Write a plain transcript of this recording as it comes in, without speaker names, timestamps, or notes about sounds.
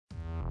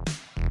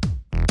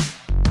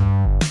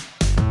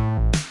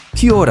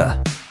Kia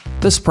ora.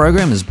 This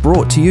program is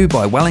brought to you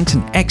by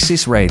Wellington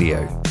Access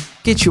Radio.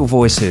 Get your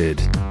voice heard.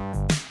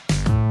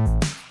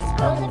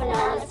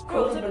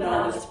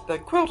 The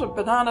Quilted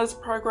Bananas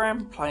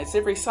program plays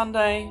every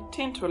Sunday,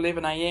 10 to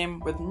 11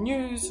 a.m. with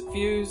news,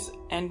 views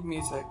and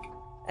music.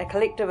 A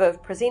collective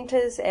of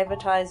presenters,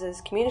 advertisers,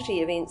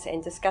 community events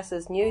and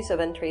discusses news of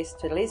interest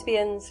to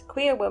lesbians,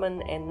 queer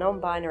women and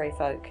non-binary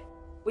folk.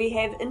 We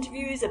have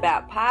interviews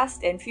about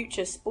past and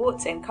future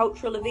sports and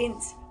cultural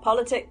events,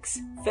 politics,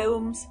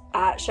 films,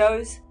 art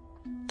shows.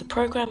 The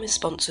programme is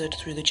sponsored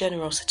through the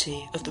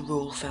generosity of the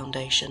Rule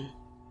Foundation.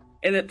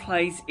 And it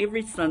plays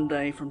every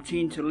Sunday from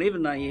 10 to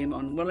 11 a.m.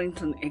 on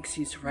Wellington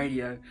Access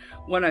Radio,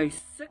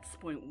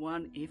 106.1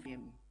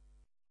 FM.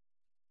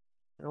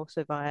 And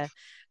also via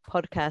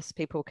podcasts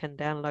people can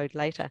download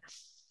later.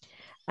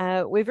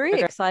 We're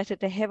very excited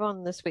to have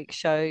on this week's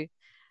show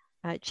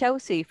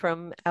Chelsea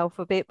from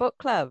Alphabet Book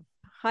Club.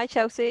 Hi,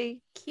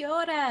 Chelsea. Kia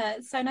ora.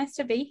 It's so nice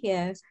to be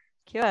here.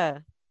 Kia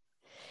ora.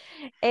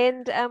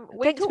 And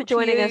thanks for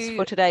joining us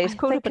for today's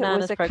Quilted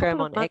Bananas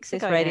program on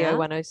Access Radio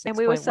 106.1 and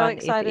we were so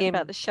excited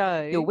about the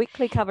show, your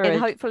weekly coverage,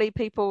 and hopefully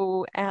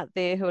people out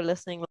there who are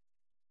listening.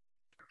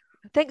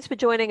 Thanks for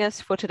joining us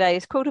for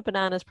today's Quilted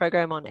Bananas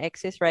program on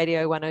Access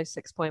Radio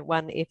 106.1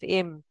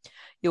 FM,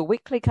 your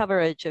weekly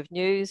coverage of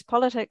news,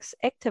 politics,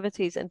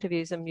 activities,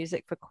 interviews and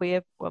music for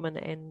queer, women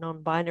and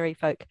non-binary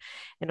folk.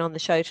 And on the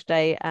show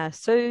today are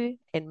Sue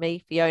and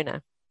me,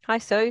 Fiona. Hi,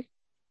 Sue.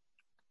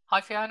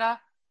 Hi, Fiona.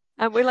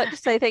 We'd like to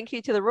say thank you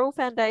to the Rule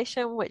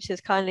Foundation, which has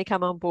kindly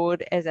come on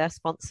board as our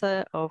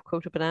sponsor of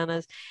Quilted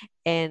Bananas,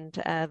 and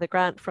the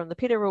grant from the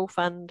Peter Rule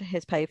Fund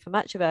has paid for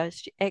much of our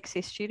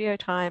Access studio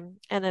time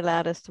and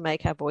allowed us to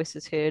make our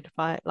voices heard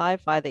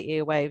live via the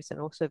airwaves and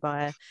also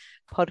via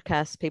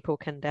podcasts people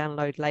can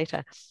download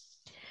later.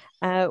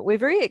 We're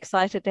very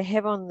excited to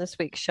have on this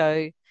week's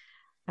show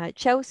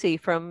Chelsea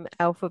from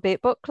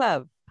Alphabet Book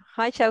Club.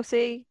 Hi,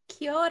 Chelsea.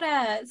 Kia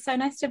ora. It's so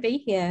nice to be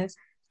here.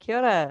 Kia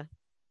ora.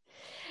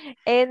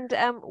 And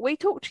we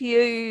talked to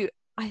you,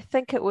 I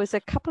think it was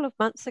a couple of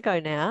months ago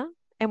now,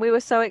 and we were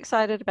so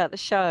excited about the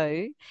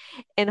show,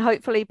 and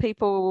hopefully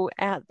people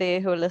out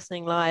there who are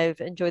listening live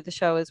enjoyed the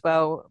show as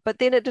well. But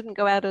then it didn't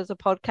go out as a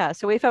podcast,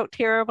 so we felt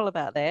terrible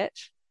about that.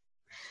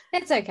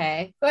 That's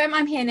okay. Well,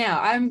 I'm here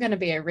now. I'm going to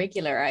be a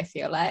regular, I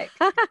feel like.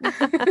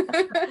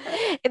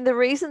 And the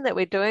reason that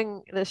we're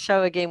doing the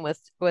show again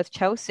with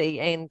Chelsea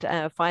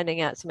and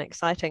finding out some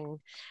exciting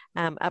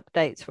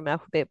updates from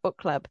Alphabet Book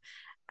Club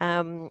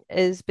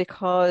is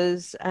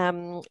because,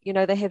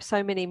 they have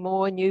so many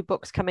more new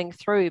books coming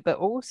through, but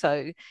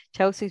also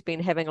Chelsea's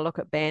been having a look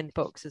at banned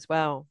books as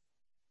well.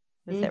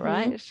 Is that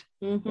right?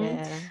 Mm-hmm.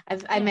 Yeah.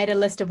 I made a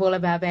list of all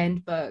of our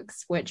banned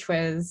books, which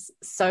was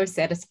so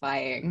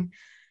satisfying.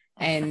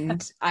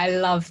 And I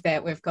love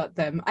that we've got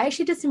them. I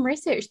actually did some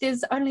research.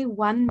 There's only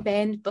one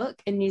banned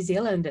book in New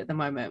Zealand at the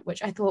moment,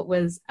 which I thought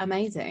was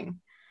amazing.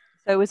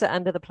 So was it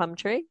Under the Plum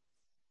Tree?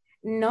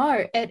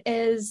 No, it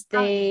is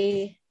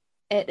the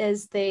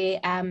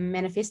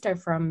manifesto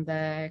from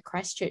the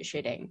Christchurch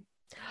shooting.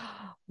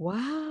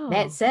 Wow.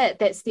 That's it.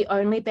 That's the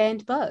only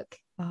banned book.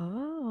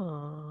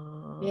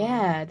 Oh.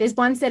 Yeah. There's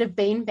ones that have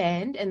been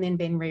banned and then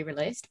been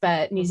re-released,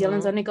 but New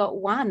Zealand's only got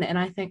one, and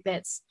I think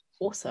that's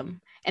awesome.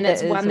 And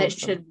it's one that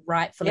should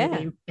rightfully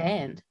be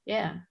banned.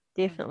 Yeah.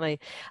 Definitely.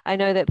 I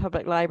know that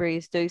public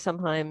libraries do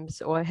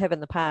sometimes, or have in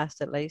the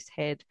past at least,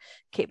 had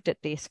kept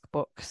at desk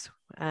books,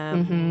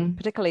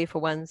 particularly for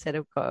ones that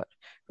have got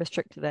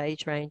restricted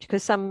age range,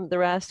 because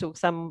there are still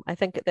some, I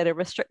think, that are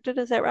restricted.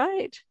 Is that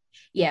right?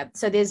 Yeah.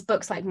 So there's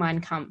books like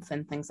Mein Kampf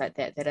and things like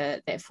that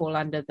that fall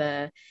under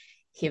the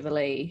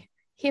heavily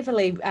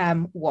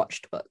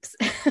watched books.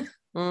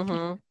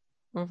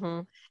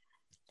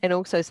 And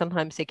also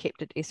sometimes they're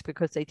kept at desk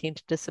because they tend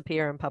to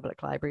disappear in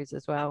public libraries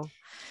as well.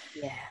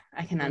 Yeah,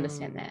 I can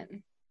understand that.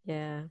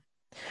 Yeah.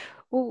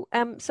 Well,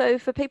 so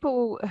for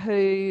people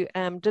who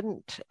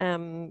didn't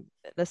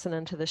listen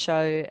into the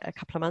show a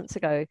couple of months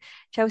ago,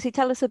 Chelsea,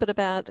 tell us a bit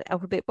about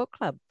Alphabet Book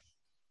Club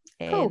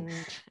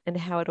and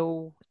how it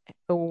all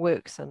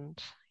works. And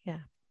yeah.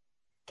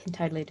 Can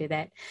totally do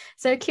that.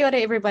 So kia ora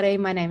everybody,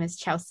 my name is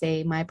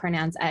Chelsea. My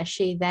pronouns are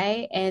she,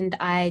 they, and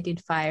I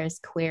identify as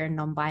queer and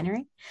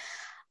non-binary.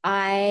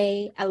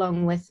 I,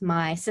 along with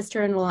my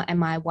sister-in-law and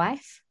my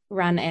wife,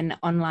 run an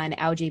online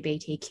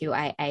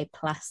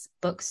LGBTQIA+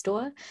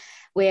 bookstore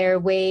where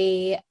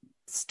we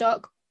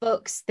stock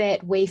books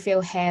that we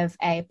feel have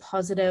a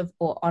positive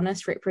or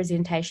honest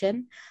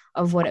representation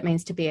of what it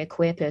means to be a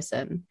queer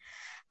person.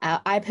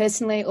 I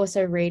personally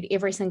also read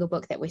every single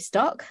book that we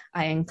stock.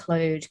 I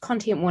include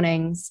content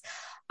warnings.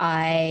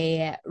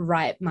 I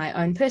write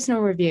my own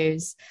personal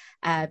reviews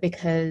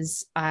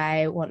because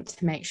I want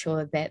to make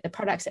sure that the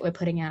products that we're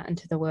putting out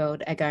into the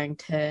world are going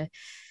to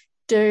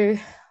do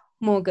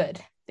more good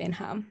than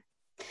harm.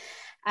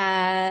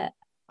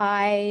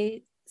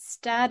 I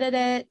started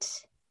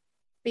it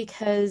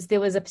because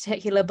there was a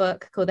particular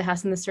book called The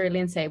House in the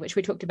Cerulean Sea, which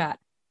we talked about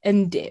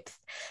in depth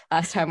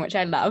last time, which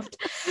I loved.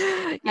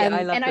 I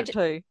loved it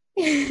too.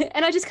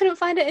 And I just couldn't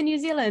find it in New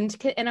Zealand,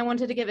 and I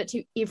wanted to give it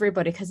to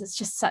everybody because it's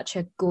just such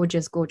a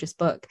gorgeous, gorgeous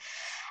book.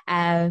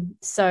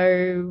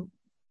 So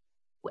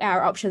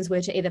our options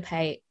were to either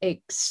pay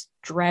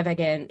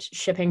extravagant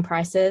shipping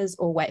prices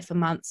or wait for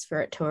months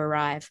for it to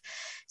arrive.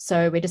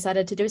 So we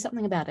decided to do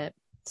something about it.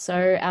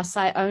 So our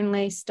site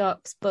only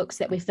stocks books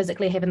that we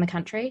physically have in the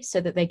country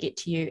so that they get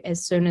to you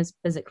as soon as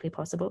physically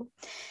possible.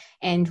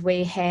 And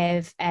we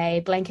have a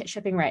blanket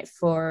shipping rate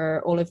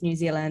for all of New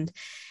Zealand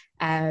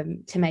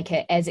to make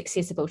it as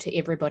accessible to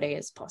everybody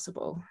as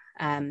possible.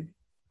 Our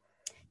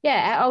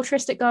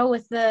altruistic goal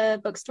with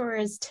the bookstore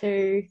is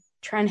to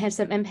try and have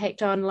some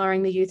impact on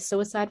lowering the youth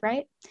suicide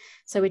rate.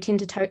 So we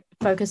tend to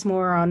focus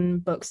more on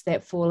books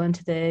that fall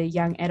into the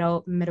young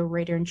adult, middle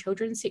reader and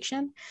children's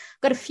section.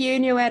 Got a few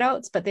new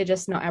adults, but they're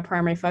just not our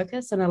primary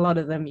focus. And a lot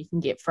of them you can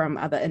get from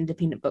other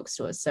independent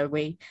bookstores. So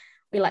we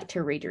like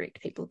to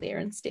redirect people there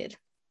instead.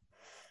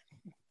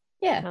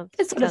 Yeah,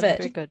 that's sort of it.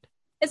 Very good.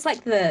 It's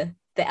like the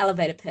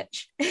elevator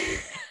pitch.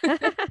 So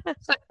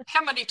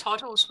how many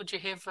titles would you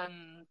have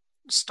in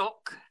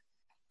stock,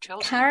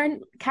 Chelsea?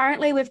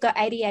 Currently, we've got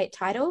 88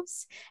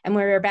 titles, and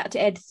we're about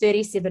to add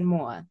 37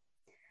 more.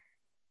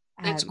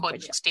 That's quite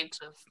an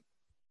extensive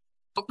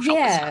bookshop.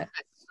 Yeah.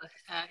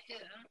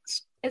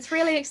 It's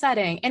really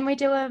exciting. And we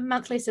do a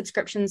monthly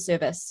subscription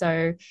service.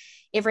 So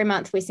every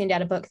month we send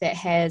out a book that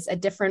has a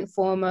different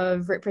form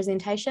of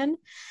representation.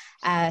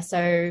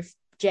 So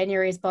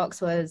January's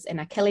box was an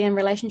Achillean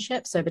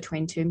relationship, so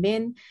between two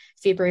men.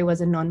 February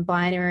was a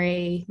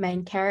non-binary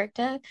main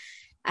character.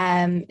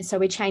 So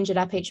we change it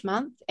up each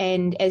month.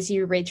 And as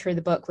you read through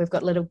the book, we've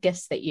got little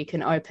gifts that you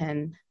can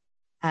open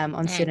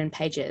on certain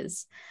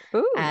pages.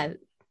 It's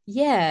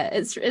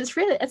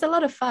a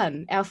lot of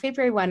fun. Our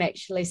February one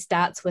actually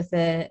starts with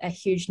a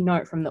huge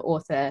note from the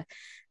author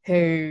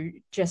who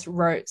just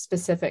wrote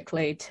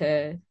specifically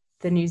to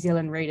the New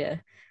Zealand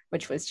reader,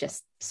 which was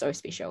just so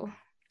special.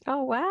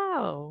 Oh,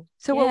 wow.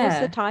 So what was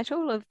the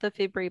title of the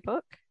February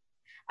book?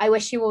 I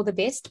Wish You All the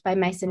Best by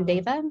Mason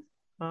Deaver.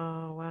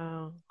 Oh,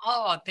 wow.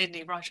 Oh, then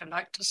he wrote a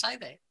note to say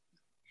that.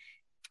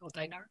 Or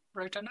they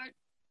wrote a note.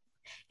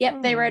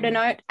 Yep, they wrote a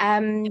note.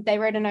 They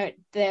wrote a note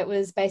that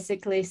was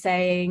basically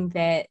saying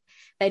that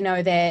they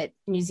know that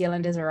New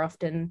Zealanders are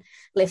often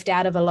left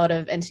out of a lot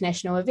of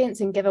international events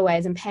and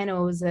giveaways and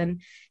panels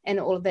and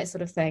all of that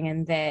sort of thing,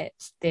 and that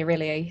they're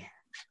really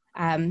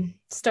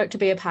stoked to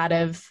be a part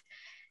of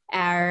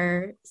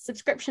our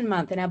subscription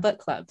month and our book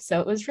club. So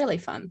it was really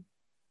fun.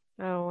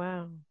 Oh,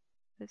 wow.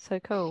 That's so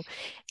cool.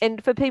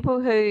 And for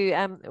people who,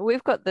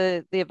 we've got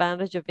the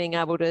advantage of being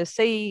able to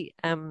see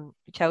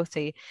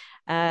Chelsea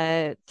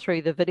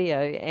through the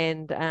video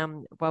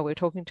and while we're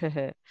talking to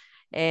her.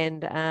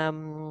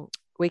 And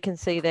we can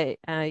see that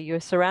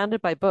you're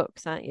surrounded by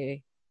books, aren't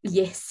you?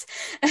 Yes.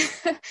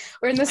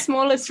 We're in the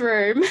smallest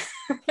room.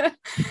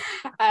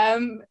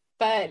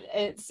 But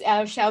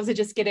our shelves are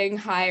just getting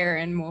higher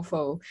and more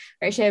full.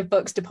 We actually have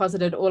books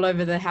deposited all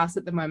over the house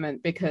at the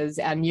moment because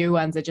our new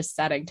ones are just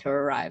starting to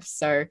arrive.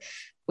 So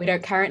we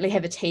don't currently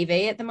have a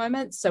TV at the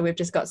moment. So we've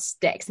just got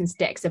stacks and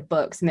stacks of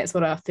books, and that's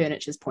what our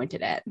furniture's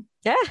pointed at.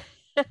 Yeah.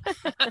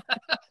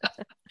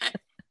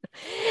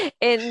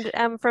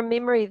 And from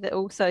memory, that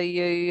also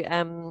you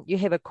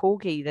have a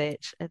corgi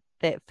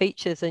that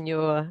features in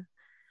your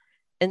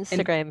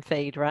Instagram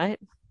feed, right?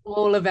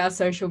 All of our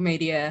social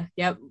media.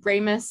 Yep.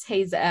 Remus,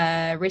 he's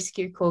a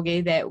rescue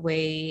corgi that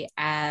we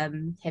have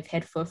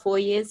had for 4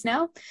 years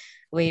now.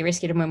 We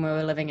rescued him when we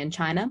were living in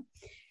China,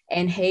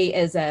 and he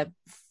is a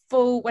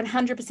full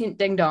 100%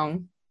 ding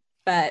dong,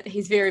 but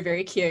he's very,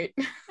 very cute.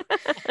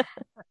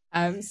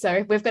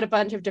 So we've got a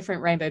bunch of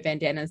different rainbow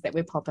bandanas that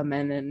we pop him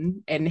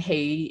in, and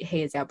he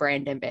is our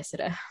brand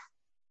ambassador.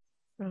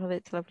 Oh,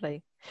 that's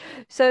lovely.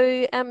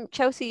 So,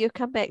 Chelsea, you've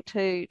come back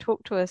to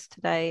talk to us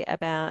today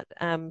about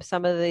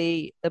some of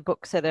the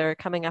books that are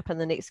coming up in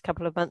the next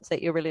couple of months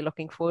that you're really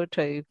looking forward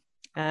to.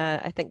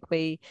 I think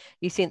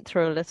you sent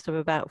through a list of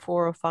about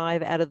 4 or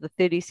 5 out of the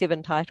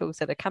 37 titles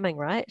that are coming,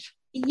 right?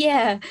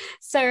 Yeah.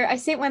 So I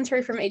sent one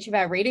through from each of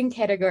our reading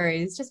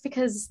categories just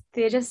because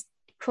they're just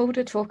cool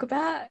to talk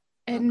about.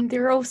 And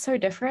they're all so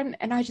different.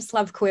 And I just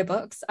love queer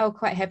books. I'll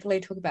quite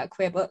happily talk about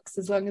queer books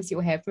as long as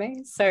you'll have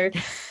me. So,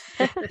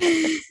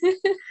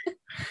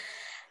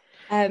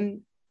 I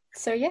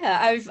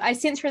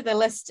sent through the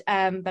list,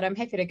 but I'm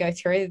happy to go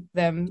through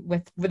them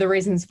with the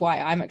reasons why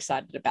I'm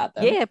excited about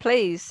them. Yeah,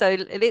 please. So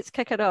let's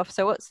kick it off.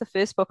 So what's the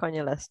first book on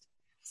your list?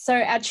 So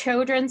our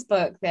children's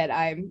book that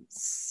I'm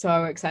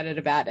so excited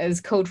about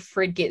is called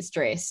Fred Gets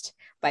Dressed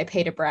by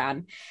Peter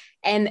Brown.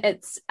 And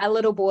it's a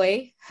little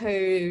boy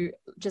who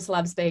just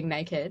loves being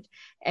naked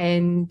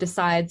and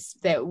decides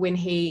that when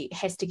he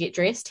has to get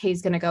dressed,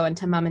 he's going to go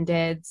into mum and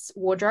dad's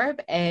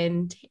wardrobe.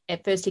 And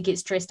at first he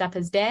gets dressed up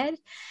as dad,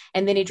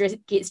 and then he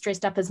gets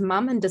dressed up as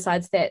mum and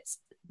decides that's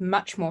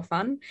much more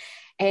fun.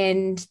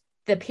 And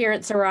the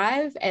parents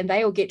arrive and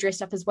they all get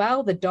dressed up as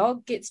well. The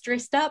dog gets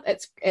dressed up.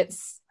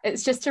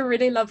 It's just a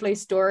really lovely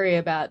story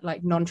about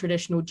like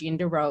non-traditional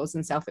gender roles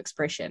and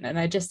self-expression. And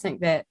I just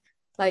think that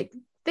like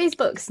these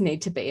books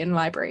need to be in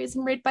libraries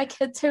and read by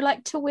kids who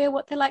like to wear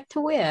what they like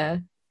to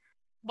wear.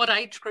 What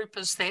age group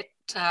is that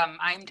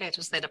aimed at?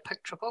 Is that a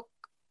picture book?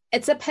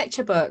 It's a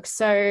picture book,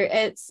 so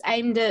it's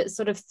aimed at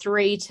sort of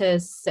 3 to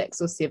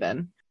 6 or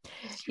 7.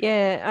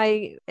 Yeah,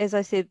 as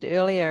I said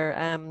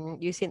earlier,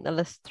 you sent the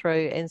list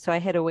through, and so I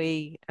had a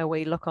wee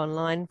look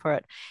online for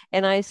it,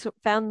 and I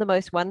found the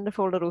most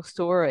wonderful little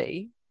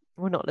story.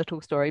 Well, not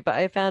little story, but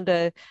I found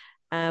a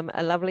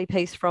lovely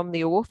piece from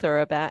the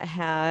author about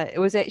how it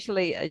was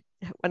actually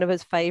one of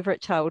his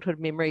favourite childhood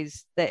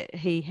memories that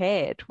he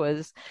had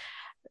was.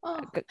 Oh.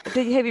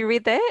 Have you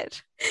read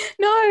that?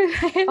 No,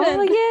 I haven't.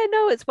 Oh yeah,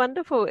 no, it's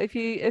wonderful. If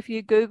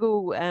you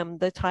Google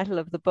the title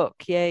of the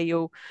book, yeah,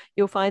 you'll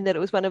find that it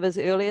was one of his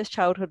earliest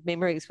childhood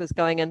memories was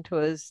going into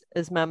his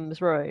mum's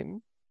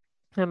room,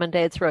 mum and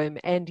dad's room,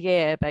 and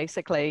yeah,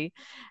 basically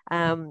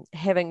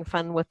having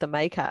fun with the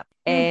makeup.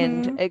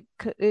 And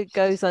it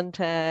goes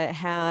into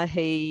how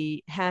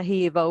he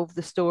evolved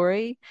the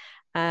story.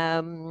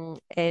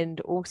 And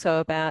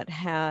also about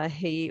how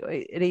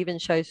it even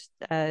shows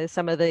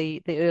some of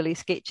the early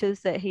sketches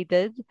that he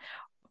did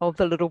of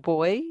the little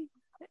boy.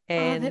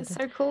 And that's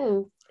so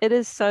cool. It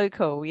is so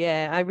cool.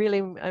 Yeah, I'm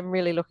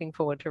really looking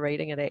forward to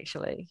reading it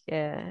actually.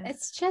 Yeah.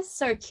 It's just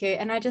so cute.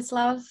 And I just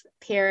love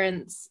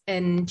parents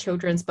in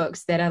children's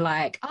books that are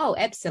like, oh,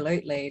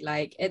 absolutely.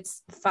 Like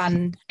it's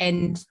fun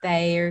and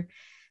they're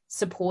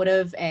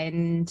supportive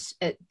and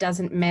it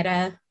doesn't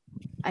matter.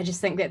 I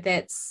just think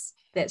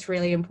that's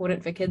really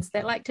important for kids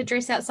that like to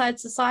dress outside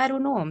societal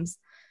norms,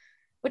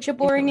 which are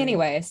boring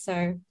anyway.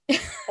 So,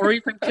 or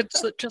even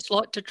kids that just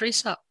like to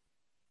dress up.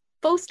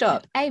 Full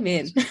stop.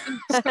 Amen.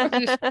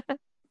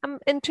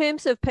 In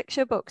terms of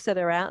picture books that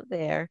are out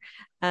there,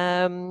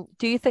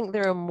 do you think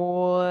there are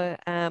more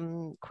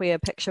queer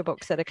picture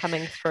books that are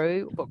coming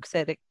through, books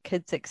that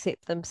kids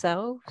accept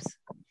themselves?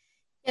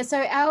 Yeah,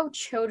 so our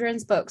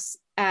children's books,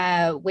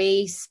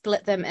 we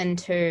split them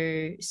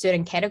into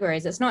certain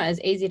categories. It's not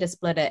as easy to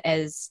split it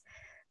as,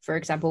 for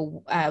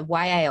example,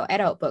 YA or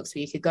adult books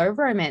where you could go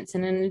romance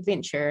and an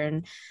adventure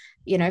and,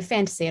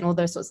 fantasy and all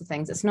those sorts of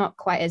things. It's not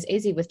quite as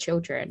easy with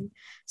children.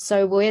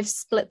 So we've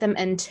split them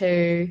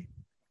into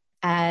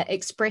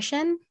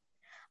expression,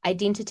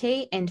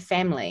 identity, and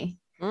family.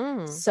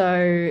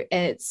 So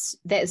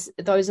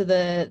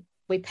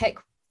we pick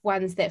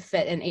ones that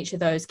fit in each of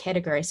those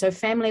categories. So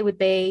family would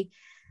be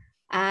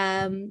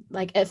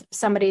like if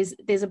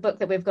there's a book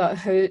that we've got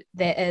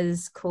that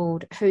is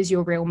called Who's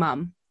Your Real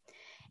Mum?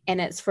 And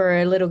it's for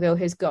a little girl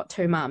who's got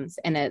 2 mums,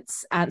 and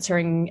it's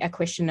answering a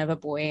question of a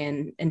boy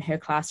in her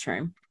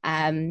classroom.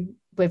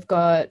 We've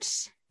got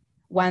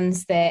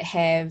ones that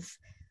have,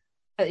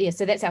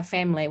 so that's our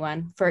family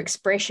one. For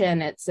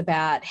expression, it's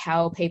about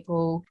how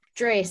people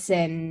dress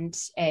and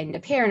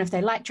appear and if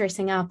they like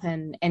dressing up.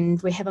 And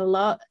we have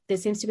there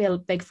seems to be a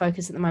big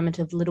focus at the moment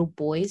of little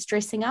boys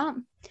dressing up,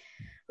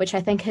 which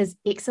I think is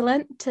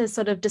excellent to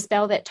sort of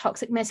dispel that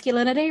toxic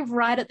masculinity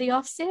right at the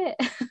offset.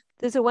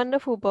 There's a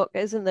wonderful book,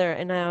 isn't there?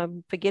 And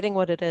I'm forgetting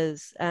what it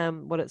is,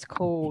 what it's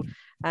called.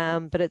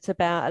 But it's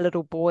about a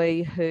little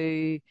boy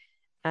who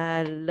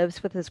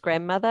lives with his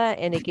grandmother,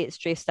 and he gets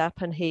dressed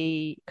up, and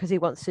because he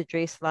wants to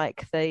dress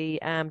like the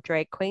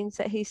drag queens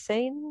that he's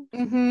seen.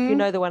 Mm-hmm. You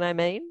know the one I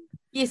mean?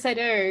 Yes, I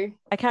do.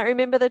 I can't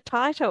remember the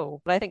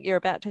title, but I think you're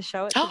about to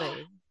show it to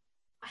me.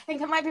 I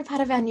think it might be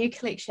part of our new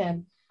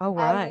collection. Oh,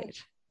 right.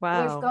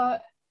 Wow. We've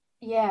got,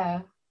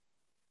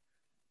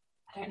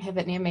 I don't have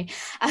it near me.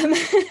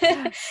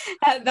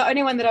 The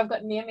only one that I've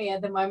got near me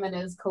at the moment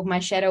is called My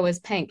Shadow is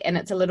Pink, and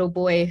it's a little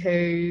boy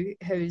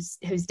whose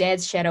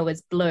dad's shadow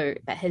is blue,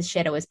 but his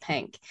shadow is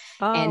pink.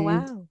 Oh, and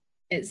wow.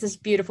 It's this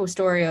beautiful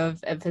story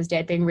of his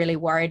dad being really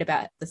worried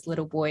about this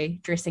little boy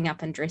dressing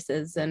up in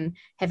dresses and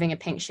having a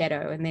pink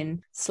shadow, and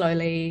then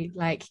slowly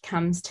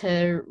comes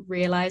to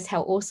realize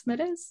how awesome it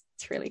is.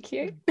 It's really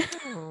cute.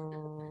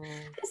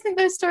 I just think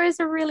those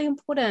stories are really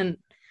important.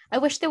 I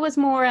wish there was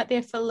more out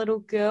there for little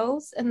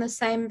girls in the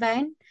same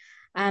vein.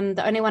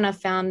 The only one I've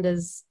found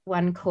is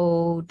one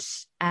called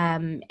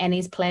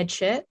Annie's Plaid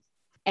Shirt,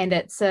 and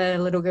it's a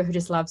little girl who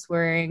just loves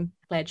wearing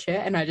a plaid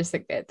shirt, and I just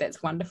think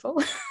that's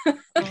wonderful. Oh,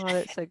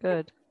 that's so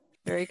good.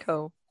 Very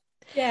cool.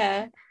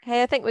 Yeah.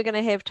 Hey, I think we're going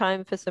to have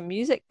time for some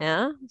music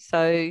now.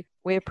 So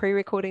we're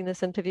pre-recording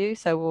this interview,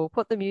 so we'll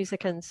put the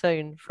music in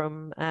soon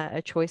from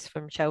a choice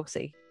from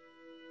Chelsea.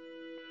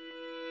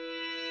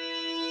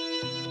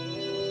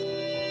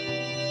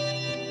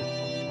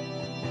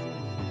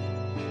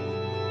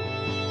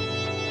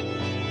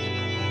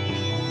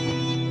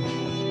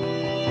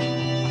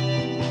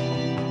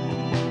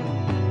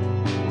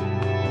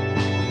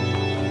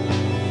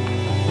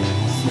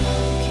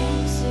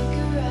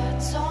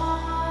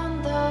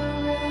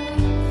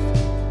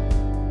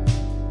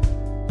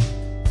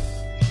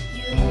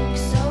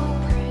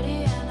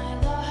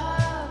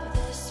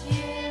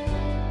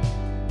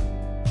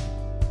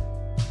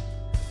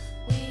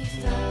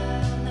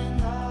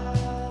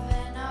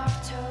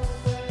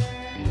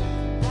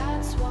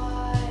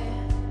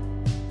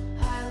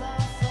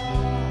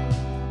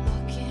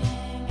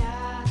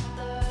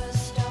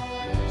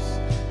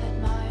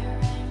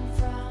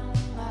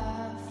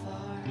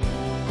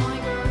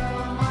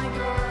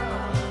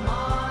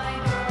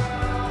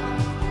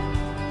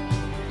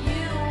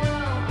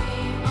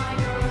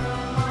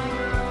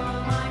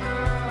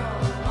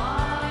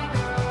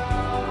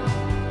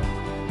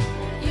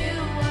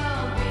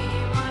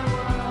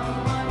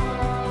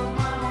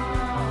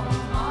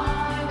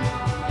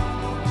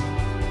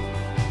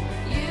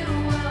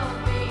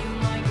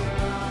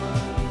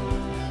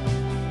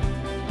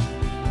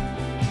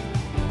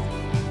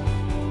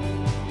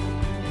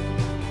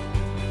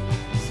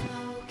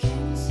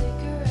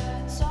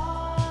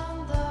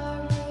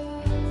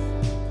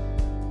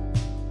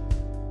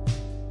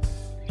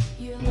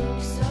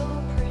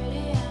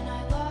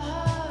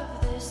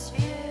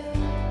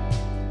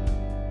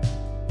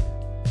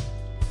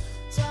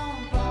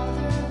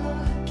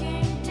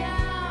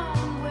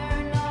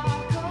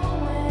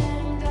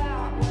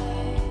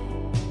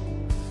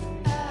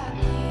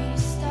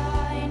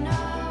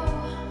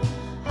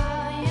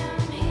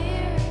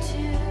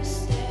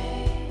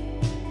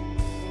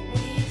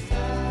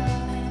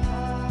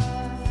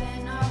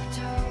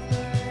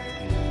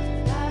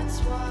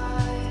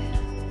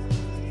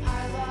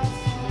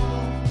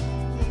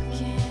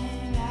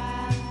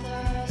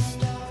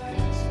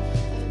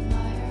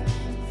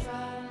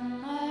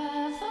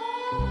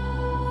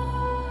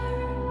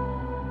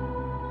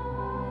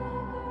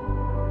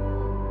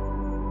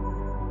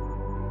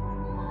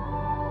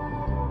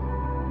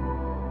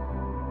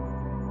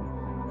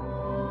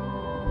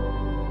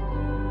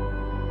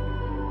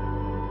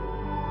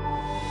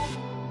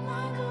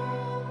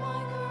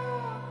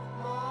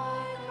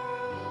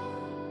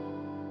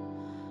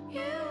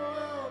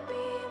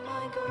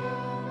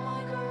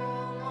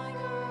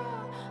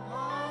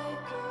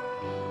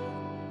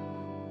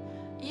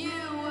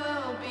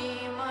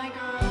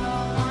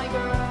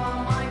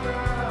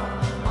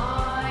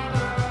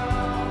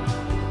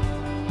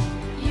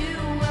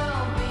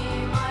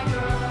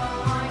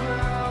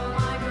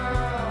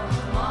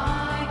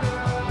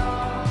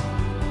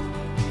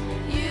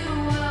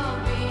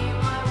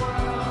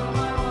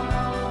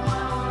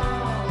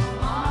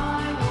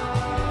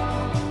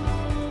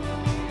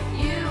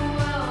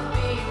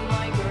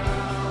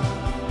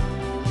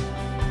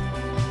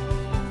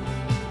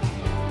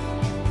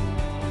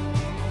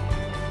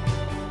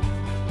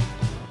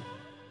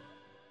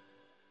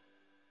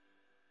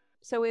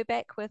 So we're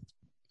back with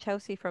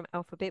Chelsea from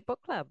Alphabet Book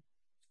Club.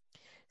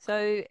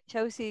 So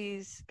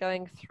Chelsea's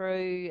going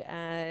through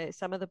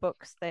some of the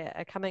books that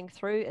are coming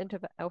through into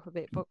the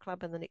Alphabet Book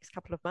Club in the next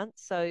couple of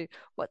months. So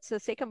what's the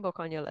second book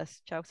on your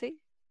list, Chelsea?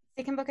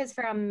 Second book is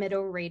for our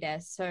middle reader.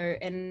 So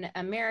in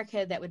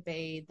America, that would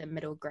be the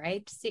middle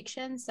grade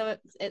section. So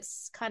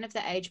it's kind of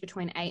the age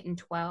between 8 and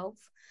 12,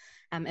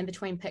 in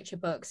between picture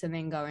books and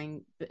then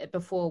going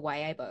before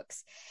YA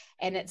books.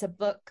 And it's a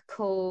book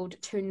called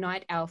To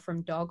Night Owl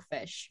from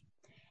Dogfish.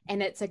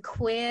 And it's a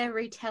queer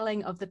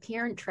retelling of the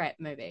Parent Trap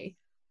movie.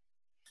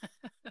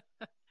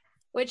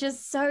 Which is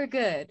so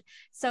good.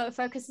 So it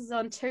focuses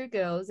on two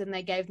girls and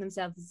they gave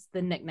themselves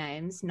the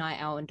nicknames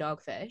Night Owl and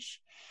Dogfish.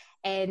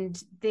 And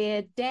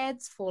their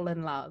dads fall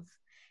in love.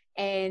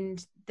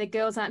 And the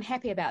girls aren't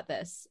happy about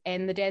this.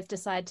 And the dads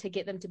decide to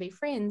get them to be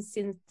friends,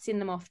 send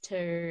them off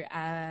to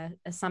a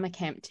summer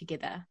camp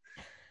together.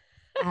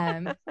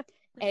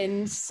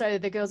 And so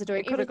the girls are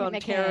doing everything they can.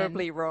 It could have gone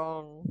terribly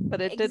wrong, but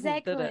it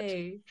didn't, did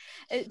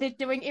it? They're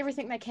doing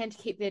everything they can to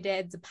keep their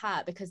dads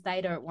apart because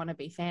they don't want to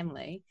be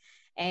family.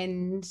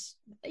 And,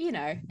 you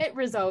know, it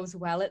resolves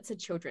well. It's a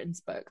children's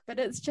book, but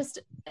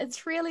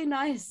it's really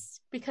nice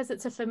because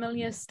it's a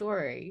familiar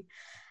story,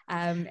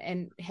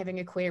 and having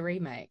a queer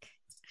remake.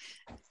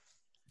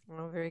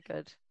 Oh, very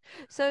good.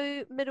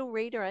 So middle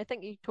reader, I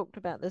think you talked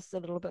about this a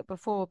little bit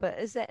before, but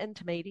is that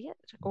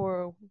intermediate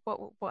or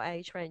what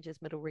age range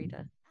is middle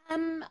reader?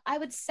 I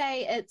would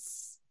say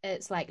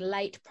it's like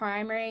late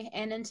primary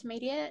and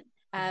intermediate.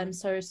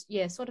 So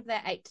yeah, sort of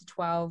that 8 to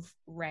 12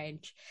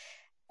 range.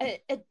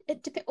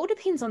 It all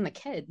depends on the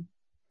kid.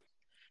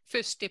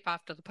 First step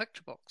after the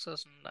picture books,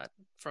 isn't it?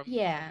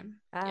 Yeah.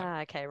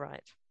 Okay,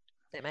 right.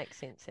 That makes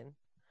sense then.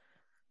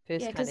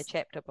 First kind of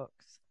chapter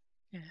books.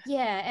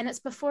 Yeah, and it's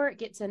before it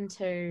gets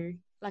into,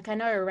 like, I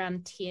know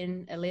around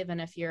 10, 11,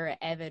 if you're an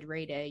avid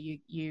reader,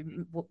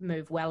 you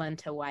move well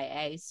into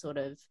YA sort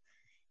of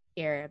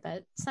area,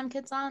 but some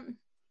kids aren't.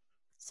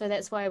 So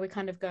that's why we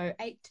kind of go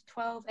 8 to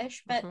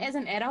 12-ish. But as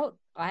an adult,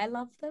 I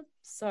love them.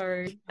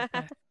 So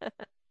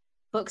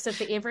books are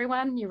for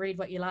everyone. You read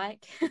what you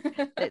like.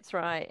 That's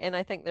right. And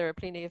I think there are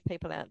plenty of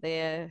people out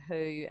there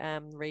who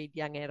read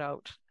young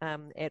adult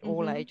at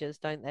all ages,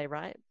 don't they,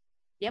 right?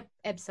 Yep,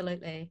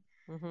 absolutely.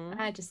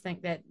 I just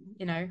think that,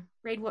 you know,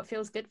 read what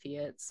feels good for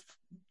you.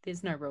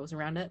 There's no rules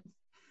around it.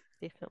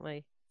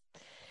 Definitely.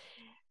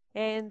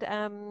 And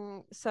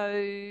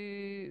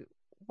so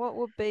what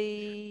would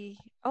be...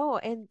 Oh,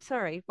 and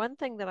sorry, one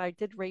thing that I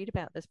did read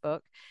about this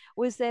book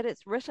was that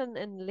it's written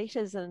in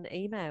letters and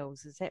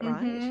emails. Is that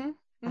right?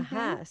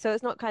 So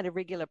it's not kind of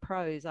regular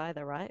prose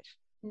either, right?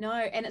 No,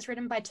 and it's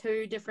written by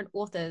two different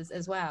authors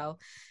as well.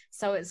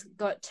 So it's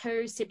got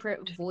two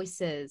separate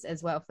voices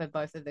as well for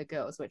both of the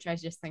girls, which I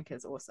just think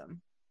is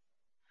awesome.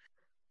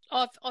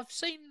 I've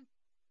seen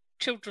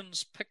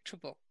children's picture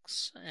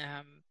books.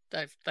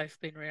 They've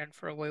been around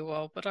for a wee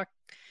while, but I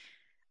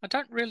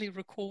don't really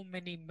recall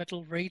many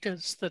middle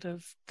readers that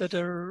have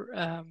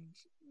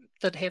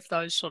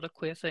those sort of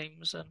queer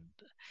themes. And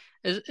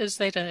is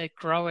that a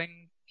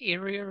growing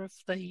area of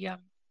the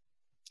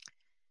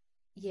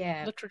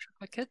literature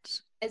for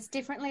kids? It's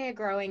definitely a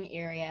growing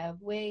area.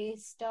 We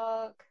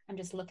stock, I'm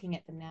just looking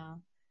at them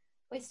now,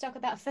 we stock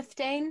about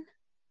 15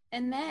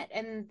 in that,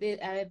 and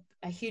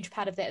a huge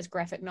part of that is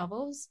graphic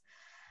novels.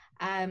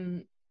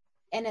 And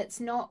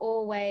it's not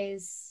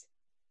always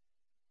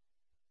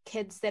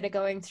kids that are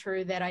going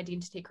through that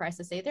identity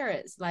crisis either.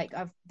 It's like,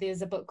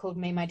 there's a book called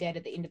Me, My Dad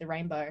at the End of the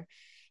Rainbow,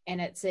 and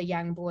it's a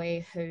young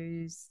boy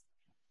whose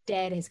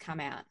dad has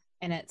come out,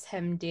 and it's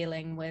him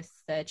dealing with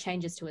the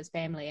changes to his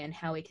family and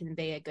how he can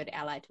be a good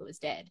ally to his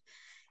dad.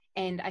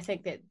 And I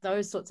think that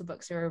those sorts of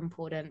books are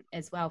important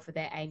as well for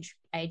that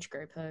age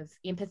group of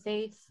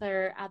empathy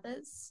for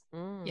others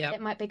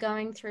that might be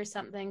going through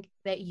something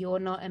that you're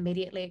not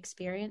immediately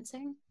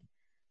experiencing.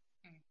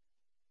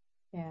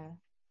 Yeah.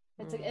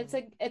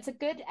 It's a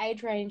good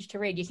age range to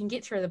read. You can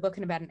get through the book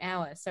in about an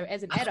hour. So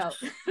as an adult,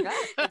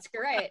 it's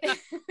great.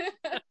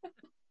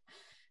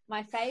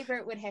 My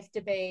favorite would have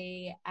to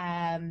be,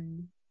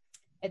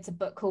 it's a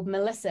book called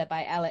Melissa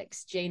by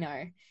Alex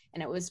Gino,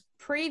 and it was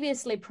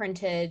previously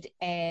printed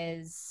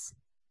as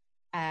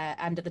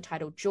under the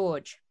title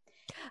George.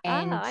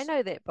 And I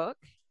know that book.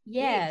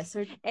 Yeah. Yes.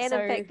 In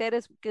fact, that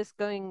is just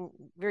going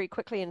very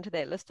quickly into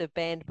that list of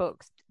banned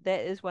books.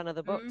 That is one of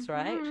the books,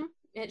 right?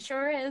 It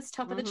sure is,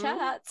 top of the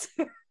charts.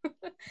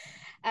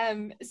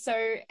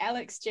 So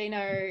Alex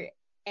Gino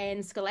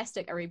and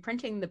Scholastic are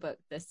reprinting the book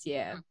this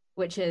year,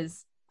 which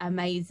is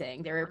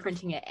amazing. They're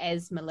reprinting it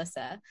as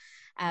Melissa.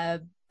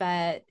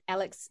 But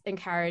Alex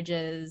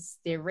encourages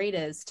their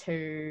readers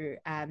to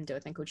do a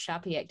thing called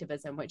Sharpie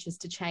activism, which is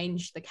to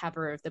change the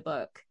cover of the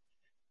book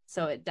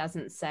so it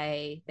doesn't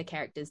say the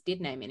character's dead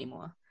name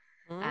anymore.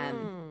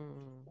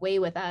 We,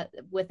 with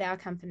our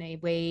company,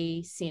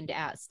 we send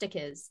out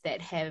stickers that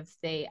have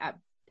the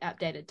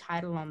updated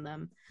title on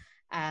them,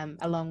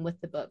 along with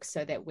the book,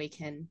 so that we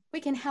can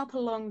help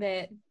along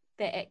that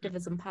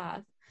activism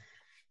path.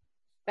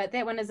 But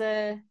that one is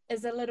a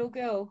little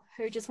girl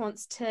who just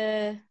wants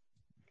to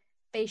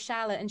be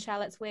Charlotte in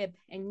Charlotte's Web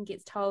and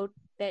gets told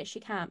that she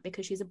can't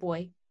because she's a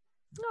boy.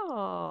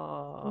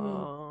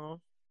 Oh,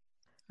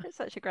 that's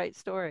such a great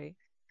story.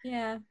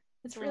 Yeah,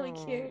 it's really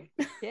cute.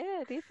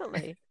 Yeah,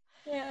 definitely.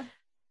 Yeah.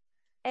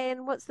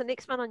 And what's the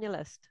next one on your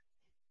list?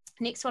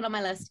 Next one on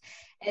my list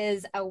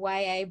is a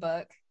YA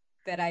book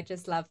that I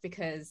just love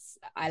because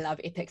I love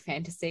epic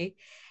fantasy.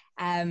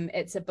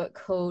 It's a book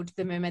called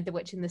The Mermaid, the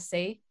Witch, and the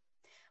Sea,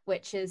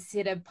 which is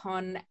set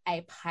upon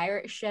a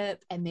pirate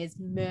ship, and there's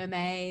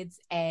mermaids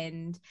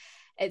and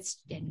it's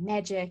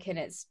magic, and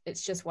it's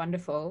just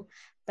wonderful.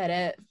 But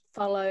it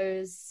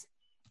follows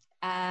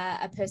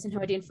a person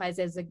who identifies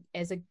as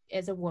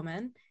a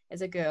woman,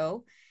 as a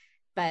girl,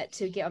 but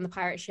to get on the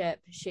pirate ship,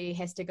 she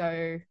has to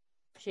go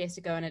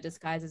in a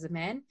disguise as a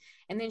man,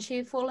 and then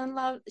she falls in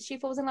love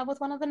with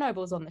one of the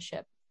nobles on the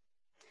ship.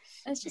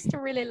 It's just a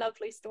really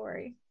lovely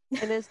story.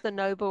 And is the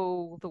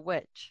noble the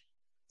witch?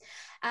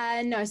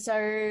 No,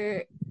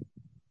 so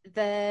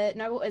the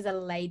noble is a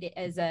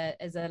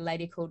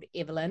lady called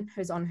Evelyn,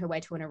 who's on her way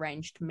to an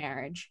arranged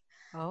marriage.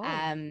 Oh.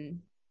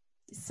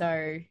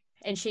 So,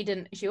 and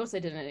she also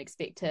didn't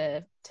expect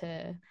to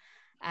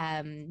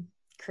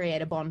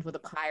create a bond with a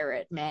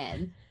pirate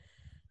man.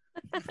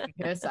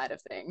 Her side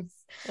of things.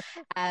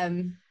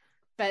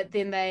 But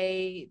then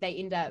they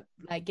end up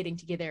like getting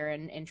together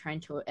and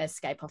trying to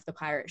escape off the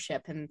pirate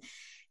ship, and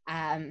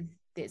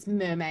there's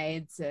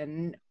mermaids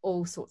and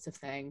all sorts of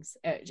things.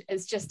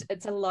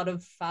 It's a lot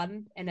of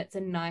fun, and it's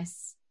a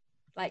nice,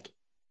 like,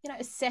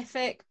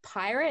 sapphic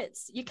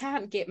pirates. You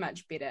can't get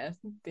much better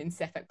than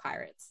sapphic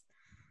pirates.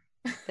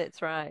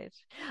 That's right.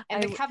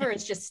 And the cover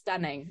is just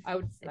stunning. I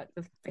would like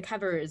the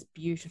cover is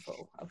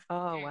beautiful.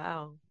 Oh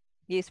wow.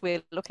 Yes,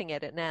 we're looking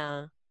at it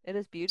now. It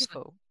is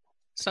beautiful.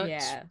 So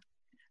yeah.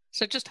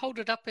 So just hold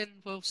it up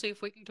and we'll see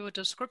if we can do a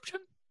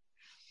description.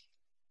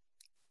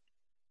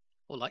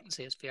 All I can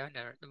see is Fiona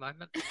at the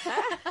moment.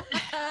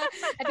 I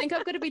think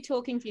I've got to be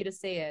talking for you to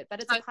see it, but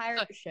it's a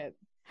pirate ship.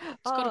 It's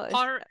got a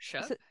pirate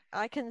ship.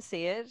 I can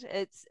see it.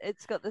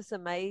 It's got this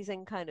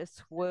amazing kind of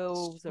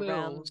swirls.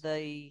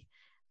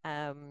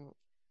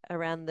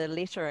 around the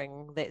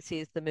lettering that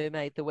says The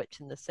Mermaid, the Witch,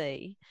 and the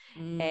Sea.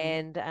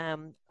 And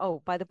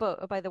by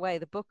the way,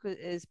 the book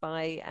is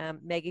by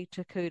Maggie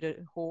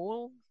Tokuda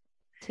Hall,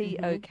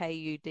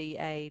 Tokuda-Hall,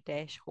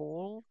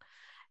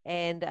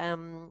 and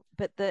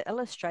but the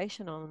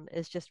illustration on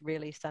is just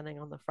really stunning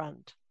on the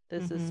front.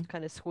 There's this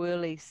kind of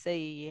swirly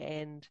sea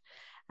and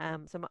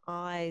some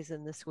eyes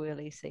in the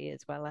swirly sea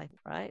as well,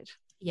 right?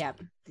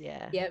 Yep.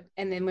 Yeah. Yep.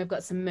 And then we've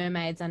got some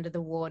mermaids under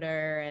the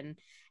water, and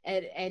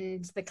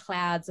the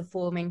clouds are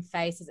forming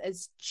faces.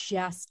 It's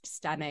just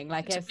stunning.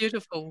 Like, it's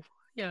beautiful.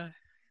 Yeah.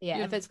 Yeah.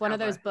 Beautiful if it's one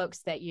cover. of those books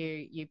that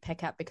you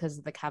pick up because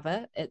of the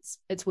cover, it's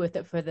worth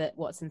it for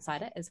what's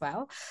inside it as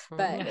well.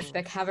 But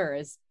the cover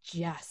is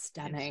just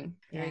stunning.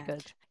 Very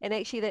good. And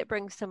actually, that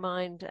brings to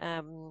mind,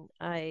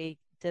 I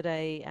did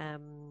a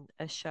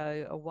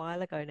show a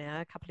while ago now,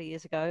 a couple of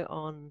years ago,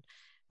 on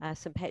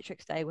St.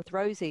 Patrick's Day with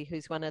Rosie,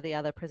 who's one of the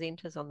other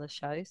presenters on the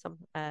show.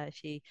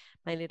 She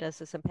mainly does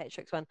the St.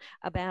 Patrick's one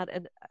about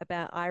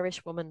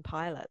Irish woman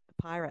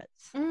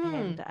pirates,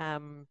 and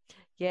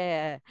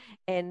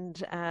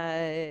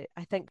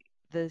I think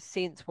the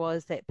sense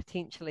was that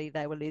potentially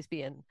they were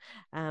lesbian,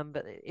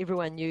 but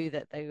everyone knew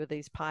that they were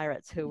these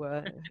pirates who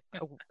were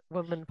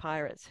women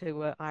pirates who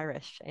were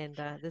Irish, and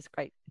there's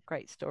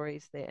great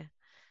stories there.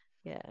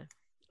 Yeah.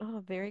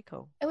 Oh, very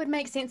cool. It would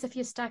make sense if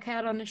you stuck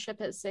out on a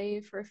ship at sea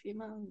for a few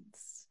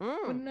months,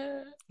 wouldn't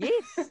it?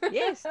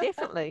 Yes,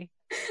 definitely.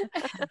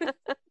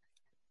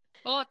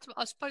 Well,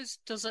 I suppose,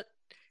 does it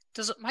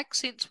make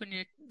sense when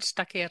you're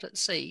stuck out at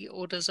sea,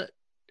 or is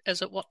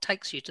it what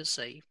takes you to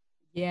sea?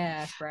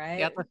 Yeah,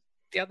 right.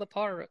 The other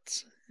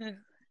pirates.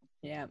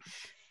 Yeah.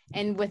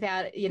 And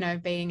without,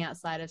 being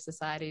outside of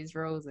society's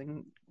rules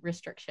and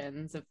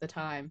restrictions of the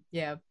time.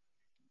 Yeah.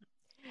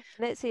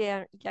 That's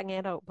a young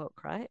adult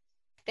book, right?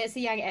 That's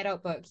a young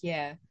adult book,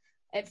 yeah.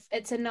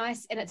 It's a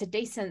nice, and it's a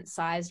decent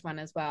sized one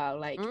as well.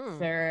 Like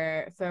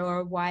for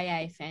a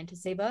YA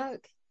fantasy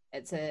book,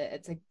 it's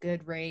a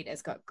good read.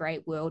 It's got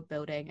great world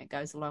building. It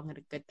goes along at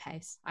a good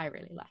pace. I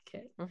really like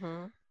it.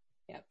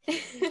 Yeah.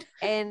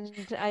 And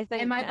I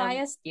think, am I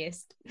biased?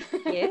 Yes.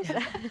 Yes.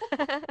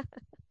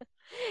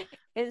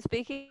 And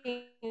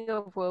speaking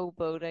of world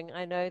building,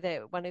 I know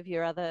that one of the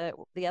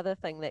other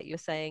thing that you're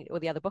saying, or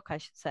the other book I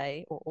should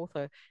say, or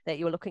author that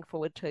you were looking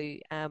forward to,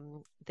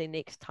 the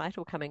next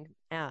title coming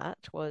out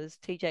was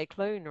T.J.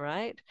 Klune,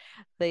 right?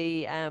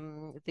 The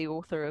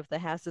author of The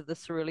House of the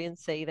Cerulean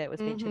Sea that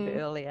was mentioned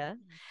earlier.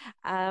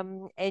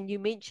 And you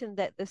mentioned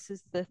that this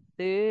is the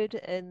third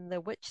in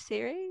the Witch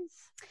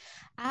series?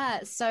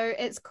 So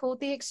it's called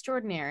The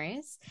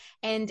Extraordinaries,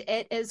 and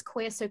it is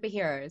queer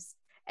superheroes.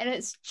 And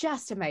it's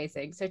just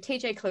amazing. So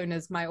TJ Klune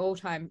is my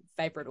all-time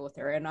favorite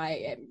author, and I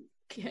am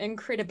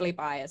incredibly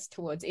biased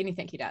towards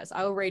anything he does.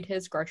 I'll read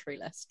his grocery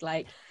list,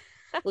 like,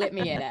 let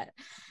me in it.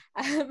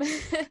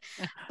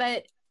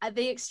 But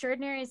The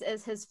Extraordinaries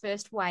is his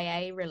first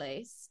YA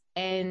release,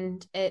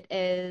 and it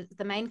is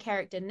the main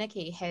character,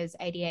 Nikki, has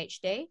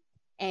ADHD,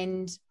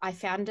 And I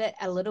found it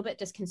a little bit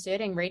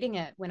disconcerting reading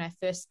it when I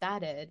first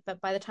started.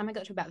 But by the time I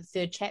got to about the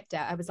third chapter,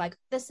 I was like,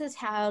 this is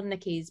how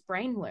Nikki's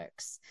brain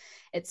works.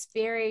 It's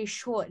very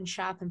short and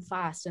sharp and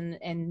fast.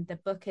 And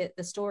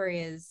the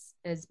story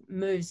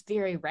moves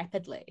very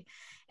rapidly.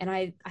 And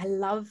I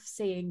love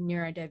seeing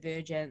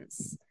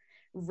neurodivergence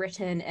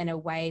written in a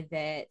way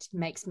that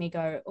makes me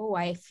go, oh,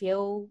 I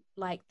feel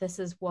like this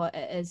is what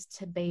it is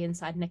to be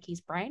inside Nikki's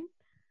brain.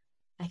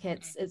 Like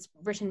it's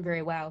written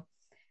very well.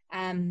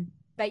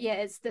 But yeah,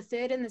 it's the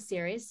third in the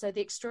series. So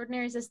The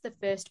Extraordinaries is the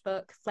first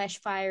book,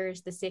 Flashfire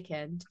is the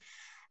second,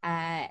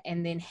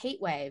 and then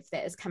Heatwave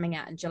that is coming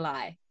out in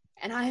July.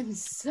 And I'm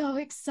so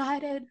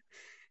excited.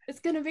 It's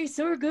going to be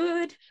so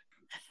good.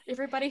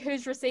 Everybody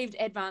who's received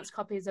advanced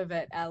copies of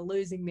it are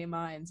losing their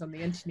minds on the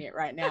internet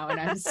right now, and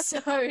I'm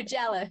so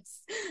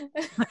jealous.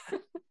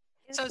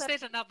 So is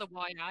that another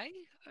YA?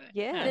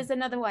 Yeah. There's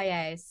another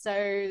YA. So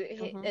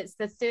it's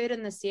the third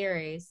in the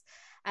series.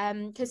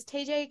 Because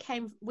TJ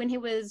came, when he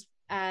was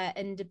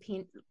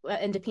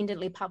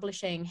independently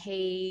publishing,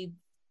 he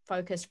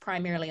focused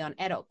primarily on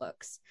adult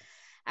books.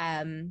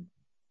 And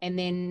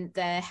then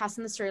The House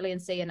in the Cerulean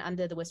Sea and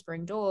Under the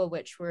Whispering Door,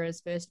 which were his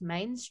first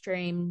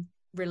mainstream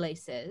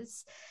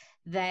releases,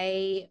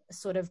 they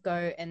sort of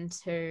go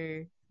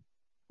into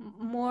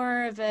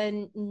more of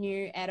a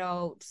new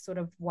adult sort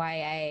of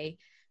YA,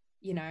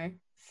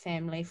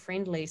 family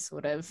friendly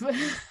sort of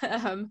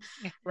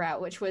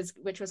route, which was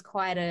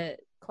quite a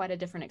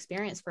different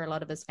experience for a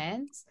lot of his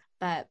fans.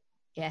 But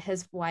yeah,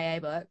 his YA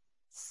book,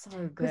 so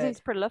good. Because he's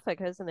prolific,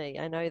 isn't he?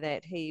 I know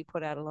that he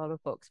put out a lot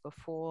of books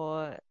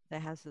before The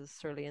House of the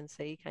Cerulean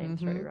Sea came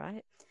through,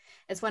 right?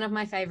 It's one of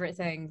my favorite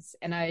things,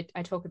 and I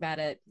talk about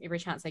it every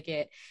chance I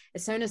get.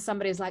 As soon as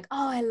somebody's like,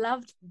 oh, I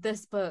loved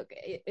this book,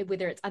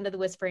 whether it's Under the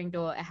Whispering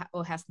Door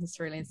or House in the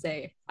Cerulean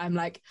Sea, I'm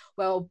like,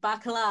 well,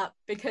 buckle up,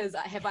 because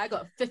I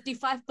got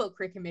 55 book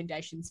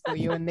recommendations for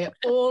you, and they're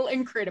all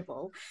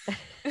incredible.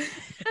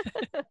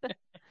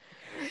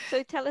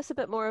 So tell us a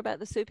bit more about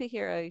the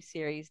superhero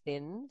series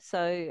then.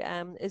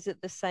 So is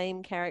it the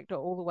same character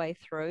all the way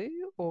through,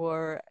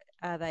 or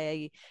are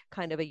they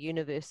kind of a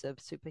universe of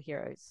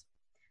superheroes?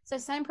 So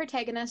same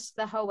protagonist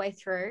the whole way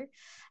through.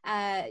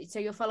 So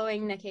you're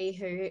following Nikki,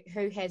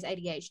 who has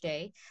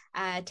ADHD.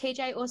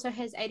 TJ also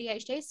has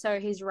ADHD, so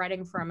he's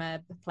writing from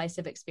a place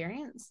of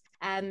experience.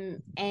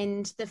 And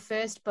the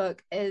first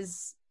book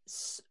it's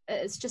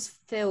just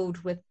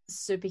filled with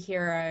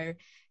superhero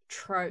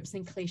tropes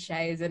and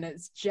cliches, and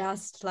it's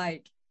just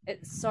like,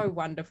 it's so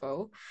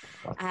wonderful.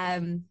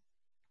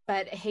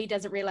 But he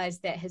doesn't realize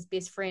that his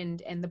best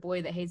friend and the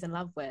boy that he's in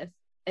love with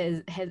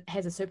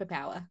has a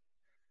superpower.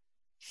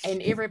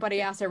 And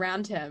everybody else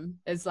around him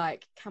is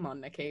like, come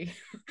on, Nikki.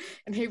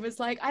 And he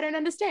was like, I don't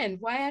understand.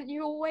 Why aren't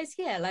you always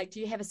here? Like, do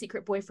you have a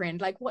secret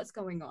boyfriend? Like, what's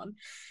going on?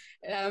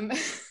 And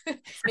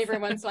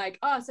everyone's like,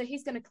 oh, so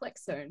he's going to click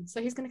soon.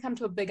 So he's going to come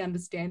to a big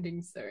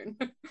understanding soon.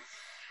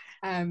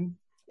 And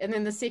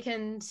then the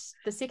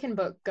second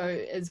book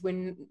is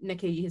when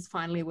Nikki has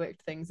finally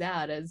worked things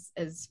out,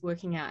 is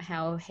working out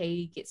how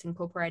he gets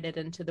incorporated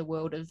into the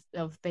world of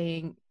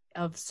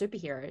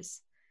superheroes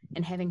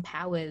and having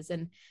powers,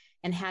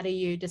 and how do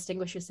you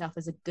distinguish yourself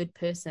as a good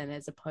person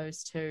as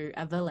opposed to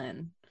a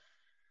villain.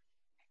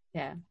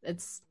 Yeah,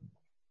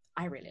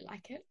 I really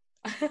like it.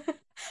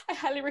 I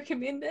highly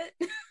recommend it.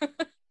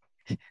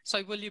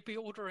 So will you be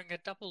ordering a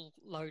double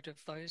load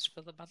of those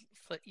for the month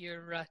that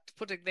you're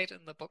putting that in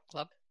the book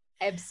club?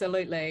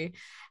 Absolutely.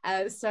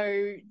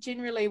 So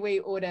generally we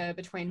order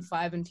between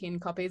 5 and 10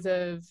 copies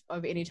of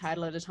any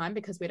title at a time,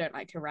 because we don't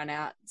like to run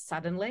out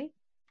suddenly.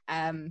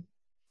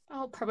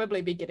 I'll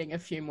probably be getting a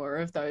few more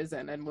of those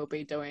in, and we'll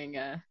be doing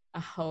a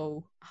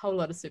whole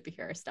lot of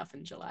superhero stuff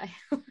in July.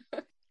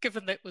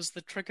 Given that was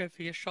the trigger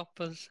for your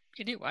shoppers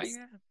anyway.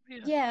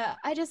 Yeah,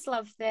 I just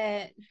love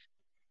that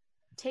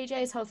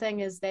TJ's whole thing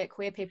is that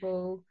queer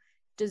people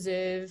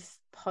deserve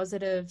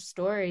positive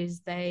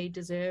stories. They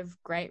deserve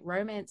great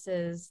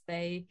romances.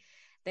 They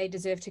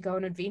deserve to go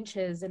on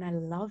adventures, and I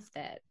love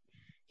that.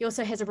 He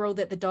also has a rule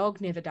that the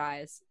dog never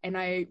dies, and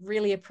I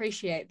really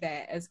appreciate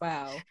that as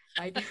well.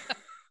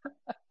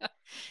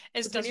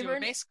 As does your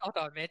mascot,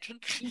 I imagine.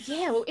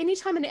 Yeah, well,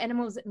 anytime an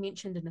animal is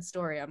mentioned in a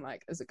story, I'm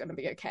like, is it going to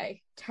be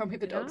okay? Tell me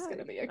the dog's going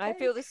to be okay. I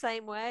feel the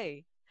same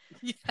way.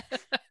 Yeah.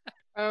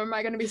 Am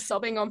I going to be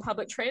sobbing on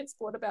public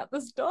transport about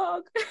this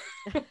dog?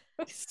 It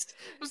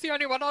was the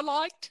only one I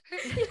liked.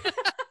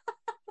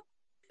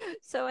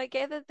 So I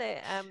gather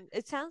that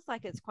it sounds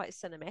like it's quite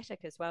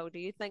cinematic as well. Do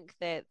you think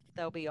that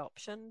they'll be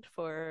optioned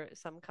for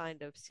some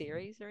kind of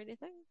series or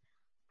anything?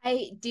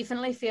 I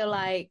definitely feel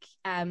like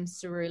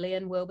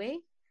Cerulean will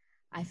be.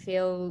 I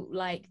feel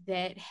like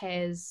that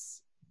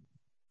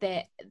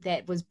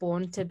was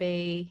born to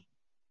be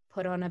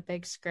put on a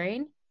big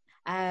screen.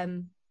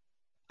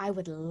 I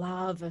would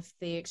love if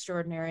The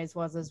Extraordinaries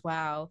was as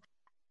well,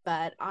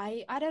 but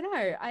I don't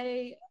know.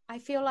 I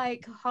feel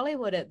like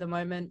Hollywood at the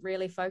moment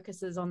really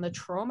focuses on the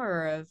trauma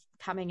of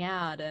coming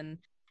out and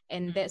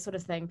that sort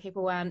of thing.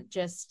 People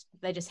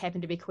they just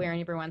happen to be queer and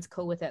everyone's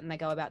cool with it and they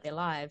go about their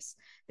lives.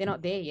 They're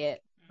not there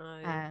yet.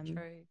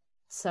 True.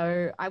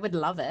 So I would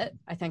love it.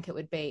 I think it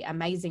would be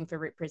amazing for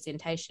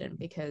representation,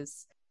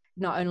 because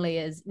not only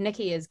is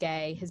Nikki is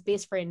gay, his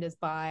best friend is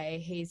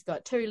bi, he's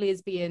got 2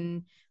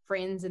 lesbian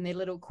friends in their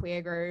little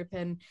queer group,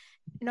 and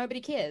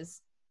nobody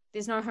cares.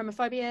 There's no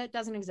homophobia, it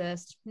doesn't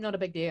exist, not a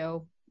big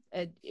deal.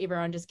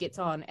 Everyone just gets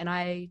on. And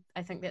I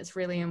think that's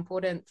really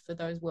important for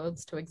those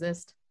worlds to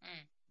exist.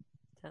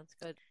 Sounds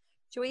good.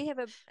 Shall we have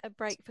a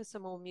break for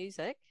some more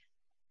music?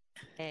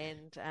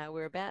 And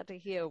we're about to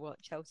hear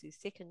what Chelsea's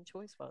second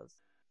choice was.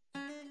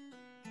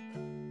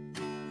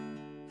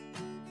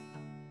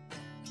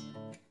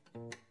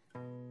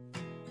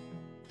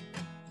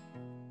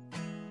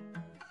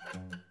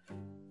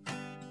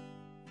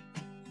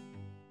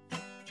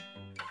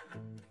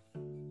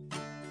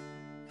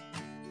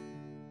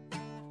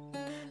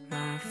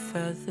 My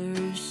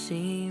feathers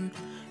seem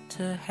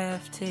to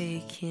have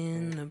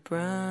taken the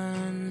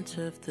brunt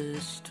of the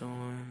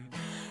storm.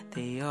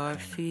 They are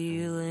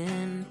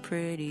feeling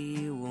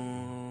pretty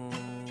worn.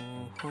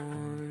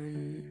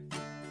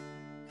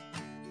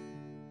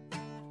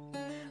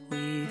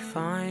 We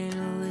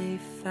finally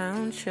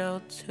found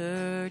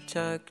shelter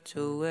tucked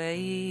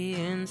away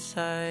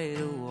inside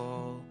a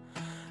wall,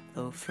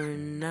 though for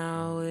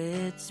now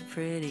it's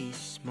pretty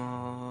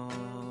small.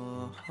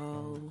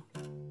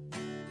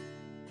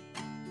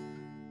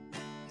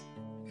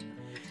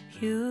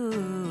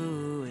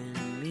 You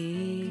and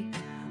me,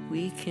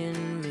 we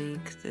can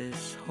make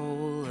this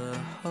hole a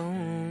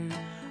home.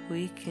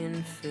 We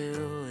can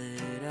fill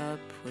it up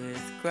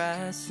with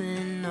grass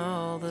and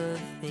all the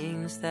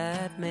things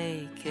that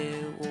make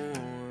it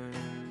warm.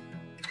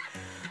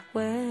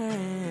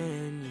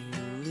 When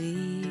you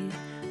leave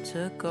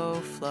to go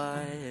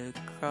fly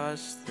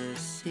across the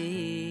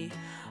sea,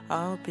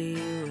 I'll be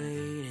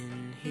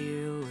waiting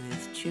here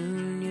with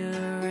Junior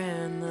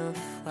and the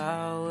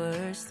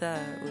flowers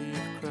that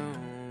we've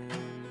grown.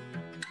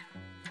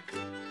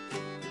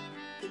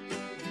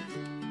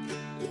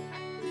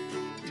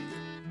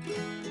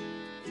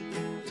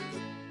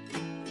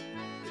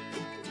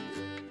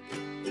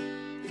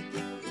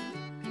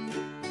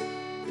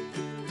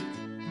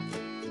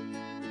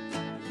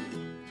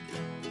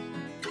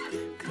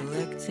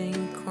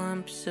 Collecting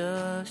clumps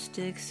of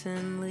sticks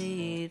and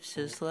leaves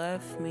has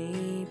left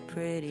me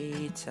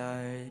pretty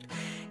tired.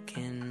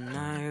 Can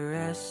I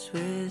rest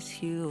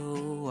with you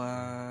a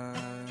while?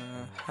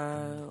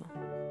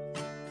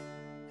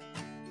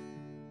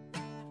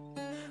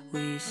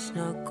 We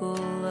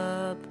snuggle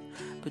up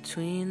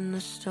between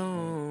the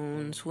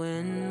stones,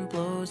 wind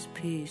blows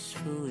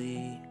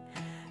peacefully.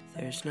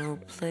 There's no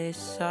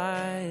place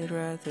I'd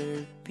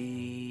rather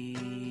be.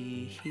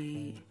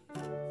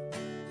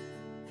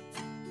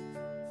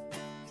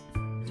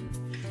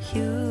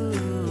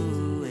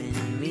 You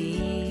and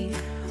me,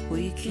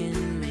 we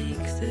can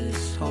make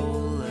this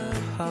hole a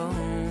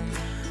home.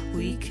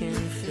 We can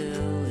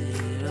fill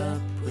it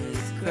up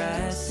with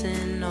grass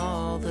and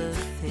all the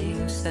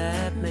things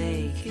that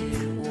make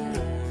it warm.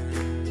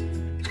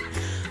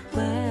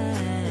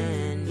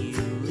 When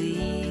you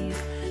leave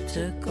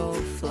to go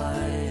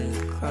fly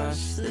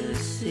across the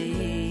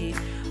sea,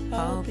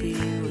 I'll be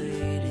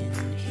waiting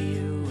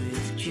here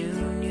with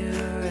Junior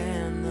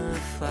and the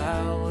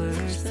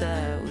flowers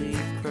that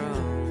we've grown.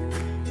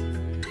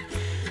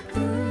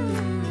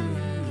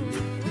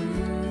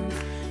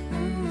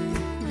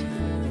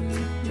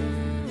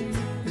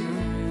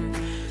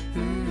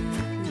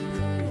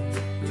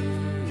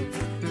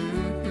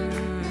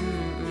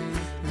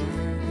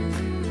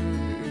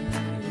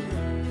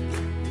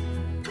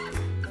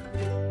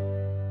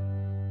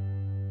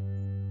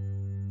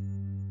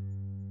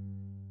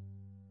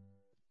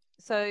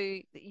 So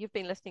you've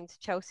been listening to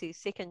Chelsea's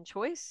second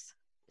choice.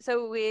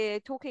 So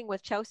we're talking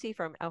with Chelsea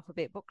from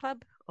Alphabet Book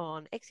Club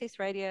on Access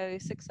Radio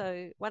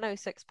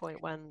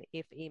 106.1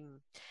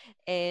 FM.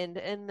 And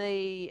in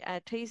the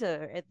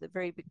teaser at the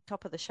very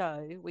top of the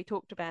show, we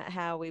talked about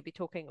how we'd be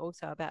talking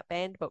also about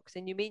banned books.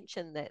 And you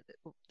mentioned that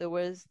there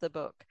was the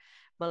book,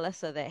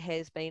 Melissa, that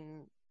has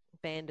been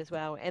banned as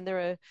well. And there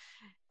are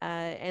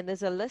and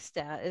there's a list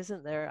out,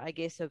 isn't there, I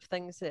guess, of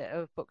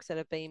books that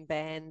have been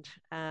banned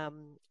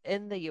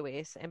in the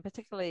US, and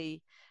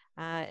particularly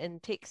in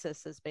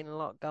Texas. There's been a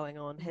lot going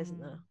on, hasn't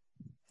there?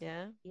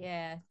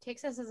 Yeah,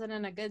 Texas isn't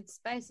in a good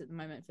space at the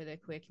moment for the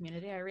queer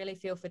community. I really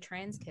feel for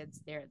trans kids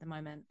there at the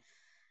moment.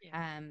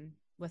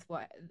 With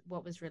what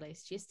was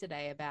released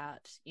yesterday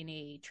about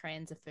any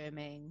trans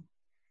affirming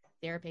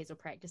therapies or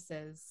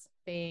practices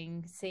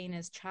being seen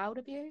as child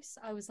abuse,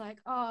 I was like,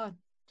 oh,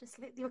 just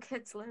let your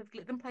kids live,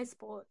 let them play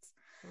sports.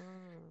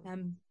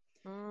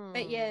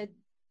 But yeah,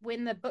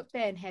 when the book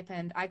ban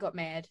happened, I got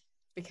mad,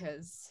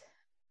 because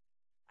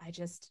I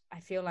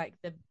feel like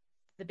the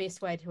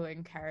best way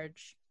to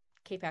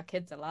keep our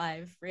kids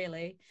alive,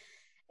 really,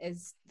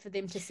 is for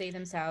them to see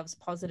themselves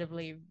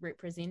positively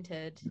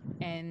represented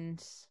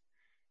and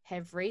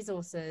have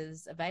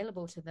resources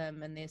available to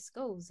them in their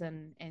schools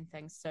and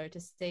things. So to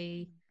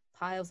see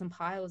piles and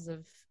piles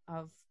of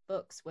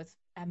books with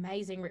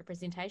amazing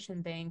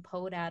representation being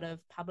pulled out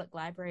of public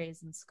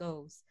libraries and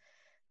schools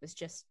was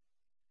just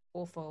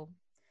awful.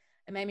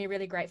 it made me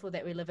really grateful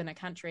that we live in a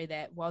country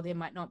that, while there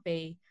might not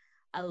be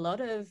a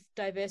lot of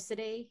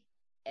diversity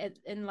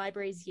in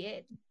libraries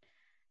yet,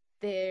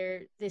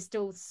 there's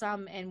still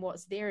some, and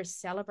what's there is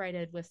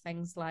celebrated with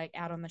things like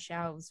Out on the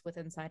Shelves with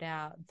Inside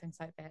Out and things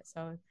like that.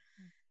 So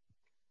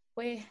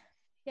I'm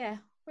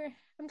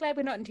glad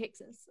we're not in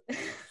Texas.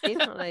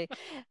 Definitely.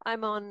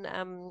 I'm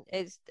on,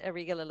 as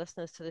regular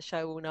listeners to the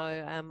show will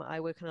know,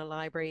 I work in a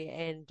library,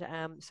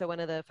 and so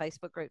one of the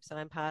Facebook groups that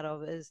I'm part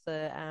of is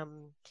the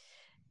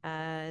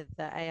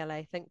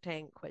ALA think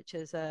tank, which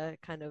is a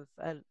kind of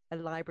a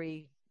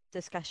library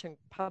discussion,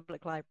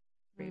 public library,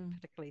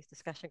 particularly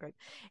discussion group.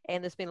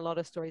 And there's been a lot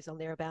of stories on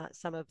there about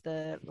some of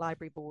the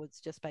library boards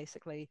just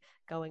basically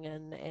going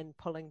in and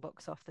pulling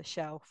books off the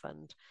shelf.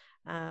 And,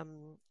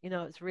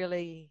 it's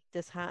really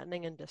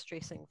disheartening and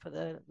distressing for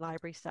the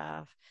library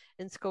staff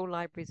in school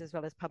libraries as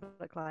well as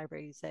public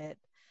libraries that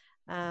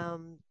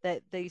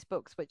these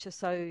books, which are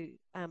so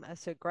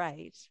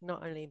great,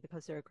 not only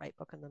because they're a great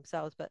book in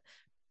themselves, but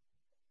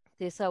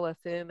they're so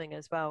affirming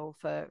as well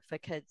for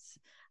kids.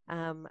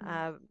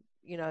 They're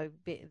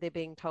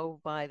being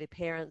told by their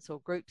parents or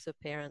groups of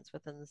parents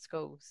within the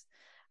schools,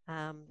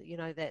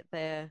 that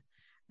they're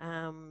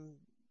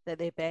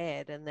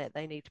bad and that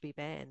they need to be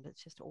banned.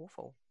 It's just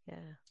awful.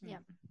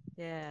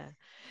 Yeah.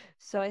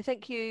 So I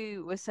think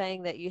you were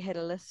saying that you had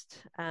a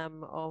list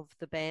of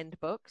the banned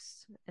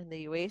books in the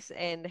US,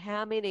 and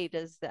how many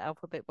does the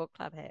Alphabet Book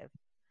Club have?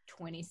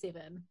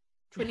 27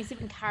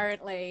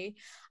 currently.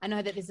 I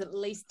know that there's at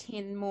least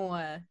 10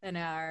 more in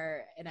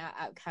our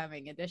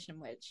upcoming edition,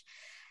 which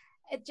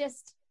it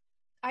just,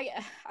 I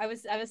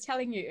was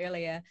telling you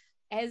earlier,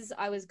 as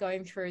I was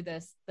going through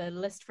the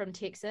list from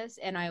Texas,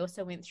 and I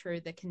also went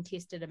through the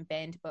contested and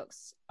banned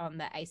books on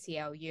the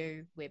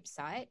ACLU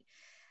website,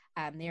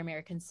 the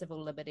American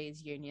Civil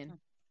Liberties Union.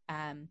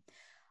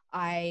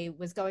 I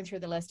was going through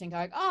the list and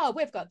going, oh,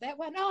 we've got that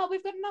one. Oh,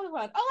 we've got another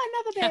one. Oh,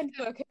 another banned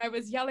book. And I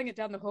was yelling it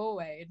down the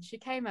hallway, and she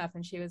came up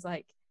and she was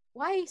like,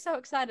 why are you so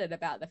excited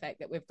about the fact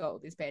that we've got all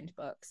these banned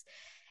books?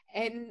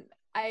 And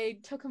I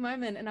took a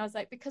moment and I was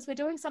like, because we're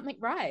doing something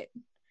right.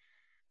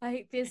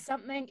 Like, there's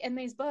something in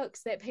these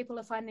books that people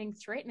are finding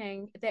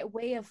threatening that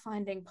we are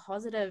finding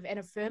positive and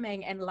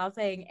affirming and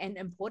loving and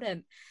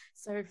important.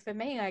 So for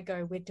me, I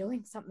go, we're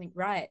doing something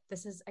right.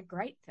 This is a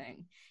great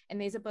thing. And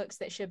these are books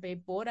that should be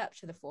brought up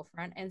to the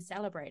forefront and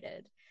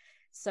celebrated.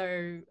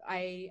 So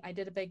I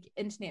did a big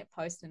internet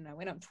post, and I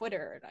went on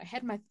Twitter and I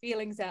had my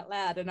feelings out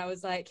loud, and I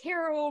was like,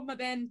 here are all my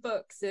banned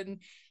books, and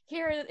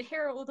here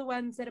are all the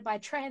ones that are by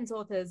trans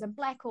authors and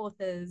Black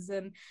authors,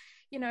 and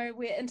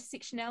where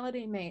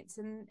intersectionality meets,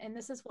 and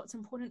this is what's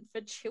important for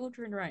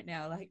children right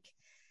now. Like,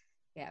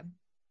 yeah,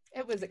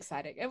 it was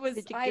exciting. It was.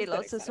 Did you get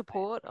lots of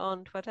support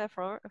on Twitter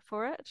for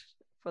it?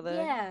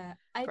 Yeah,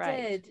 I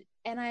did,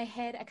 and I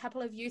had a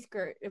couple of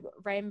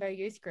rainbow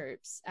youth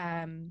groups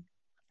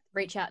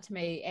reach out to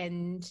me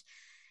and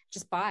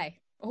just buy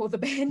all the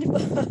banned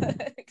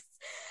books,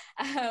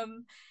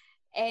 and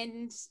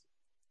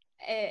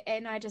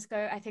I just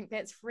go, I think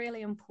that's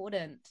really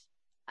important.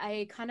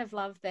 I kind of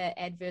love the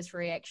adverse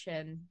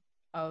reaction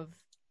of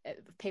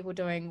people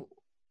doing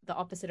the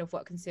opposite of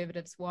what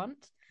conservatives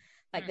want.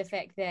 Like the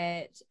fact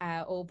that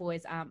All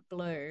Boys Aren't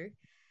Blue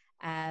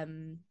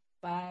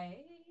by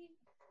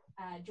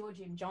George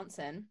M.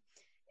 Johnson,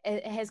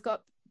 it has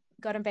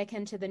gotten back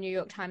into the New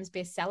York Times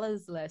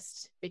bestsellers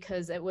list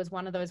because it was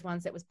one of those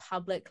ones that was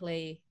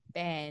publicly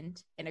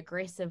banned and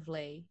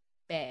aggressively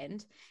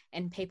banned,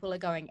 and people are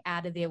going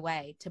out of their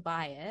way to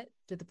buy it,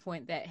 to the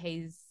point that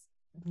he's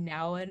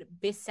now a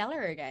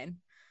bestseller again.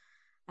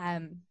 I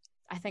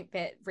think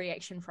that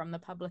reaction from the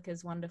public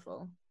is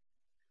wonderful.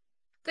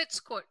 That's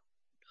quite.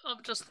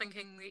 I'm just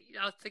thinking,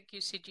 I think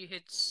you said you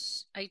had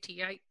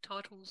 88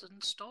 titles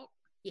in stock.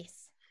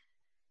 Yes.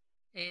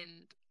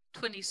 And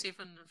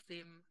 27 of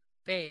them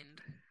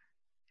banned.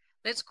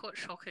 That's quite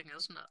shocking,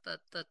 isn't it?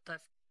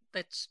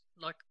 That's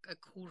like a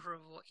quarter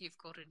of what you've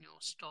got in your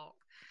stock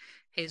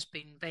has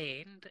been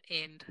banned,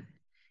 and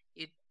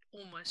you'd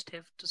almost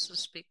have to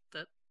suspect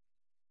that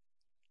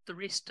the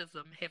rest of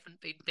them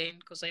haven't been banned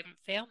because they haven't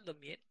found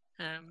them yet.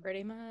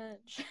 Pretty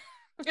much.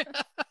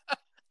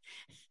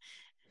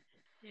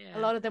 Yeah. A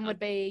lot of them would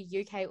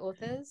be UK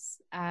authors,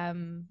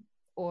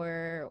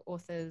 or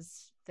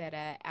authors that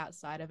are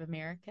outside of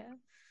America.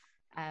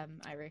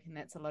 I reckon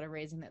that's a lot of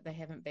reason that they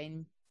haven't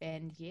been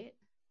banned yet.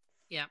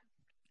 Yeah,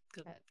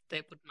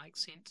 that would make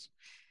sense.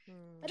 Do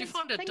you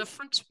find a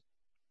difference?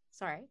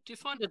 Sorry. Do you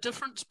find a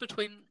difference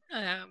between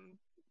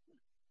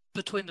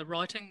the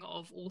writing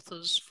of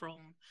authors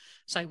from,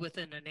 say,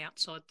 within and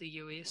outside the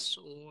US,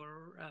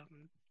 or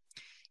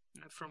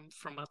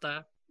from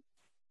other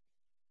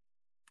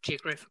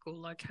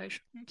geographical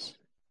locations?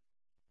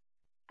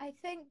 I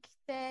think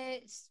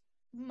that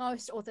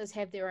most authors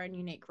have their own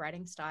unique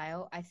writing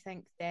style. I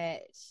think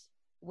that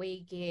we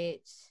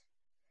get,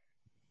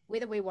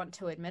 whether we want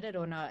to admit it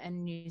or not,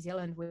 in New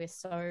Zealand we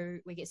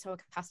get so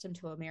accustomed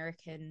to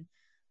American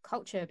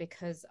culture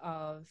because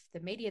of the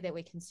media that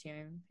we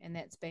consume, and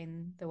that's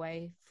been the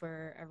way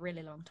for a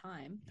really long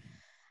time,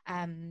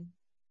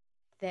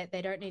 that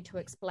they don't need to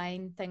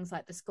explain things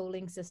like the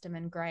schooling system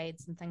and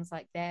grades and things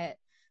like that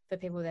for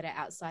people that are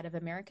outside of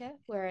America.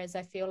 Whereas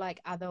I feel like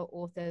other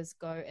authors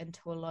go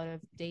into a lot of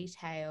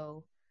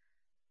detail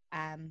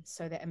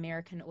so that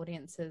American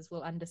audiences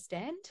will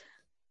understand.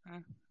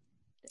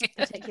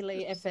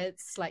 Particularly if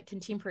it's like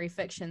contemporary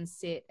fiction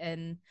set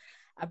in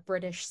a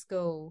British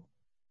school.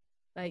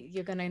 Like,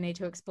 you're going to need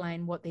to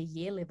explain what the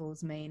year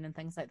levels mean and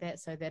things like that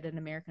so that an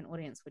American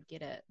audience would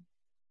get it.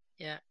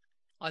 Yeah,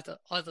 either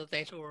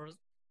that or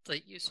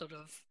that you sort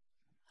of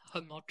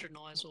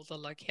homogenize all the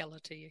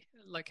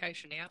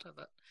location out of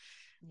it.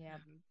 Yeah.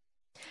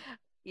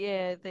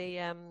 Yeah,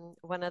 the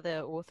one of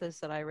the authors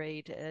that I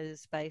read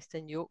is based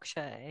in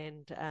Yorkshire,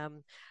 and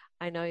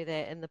I know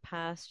that in the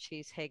past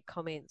she's had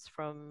comments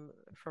from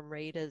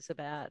readers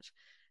about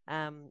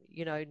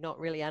not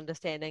really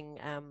understanding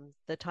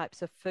the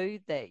types of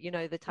food that,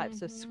 the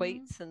types of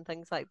sweets and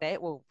things like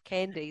that. Well,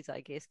 candies,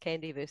 I guess,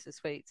 candy versus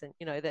sweets, and,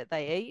 that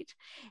they eat,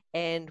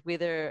 and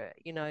whether,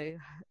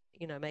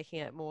 making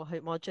it more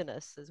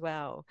homogenous as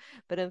well.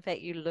 But in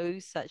fact, you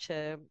lose such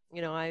a,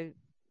 I've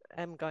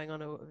been going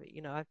on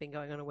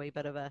a wee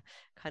bit of a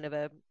kind of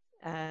a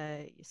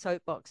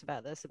soapbox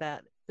about this,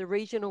 about the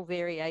regional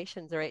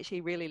variations are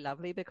actually really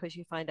lovely because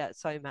you find out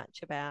so much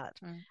about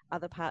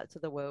other parts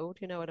of the world.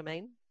 You know what I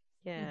mean?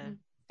 Yeah.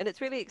 And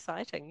it's really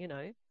exciting,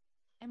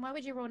 And why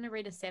would you want to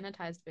read a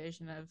sanitized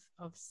version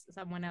of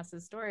someone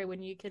else's story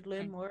when you could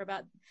learn more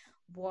about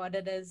what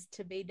it is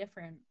to be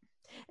different?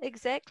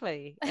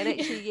 Exactly. And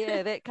actually,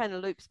 yeah, that kind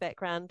of loops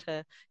back around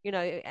to,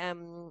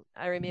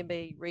 I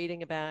remember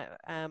reading about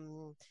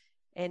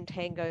And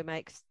Tango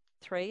Makes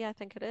Three, I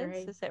think it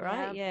is. Is that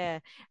right? Yeah.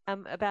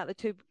 About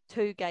the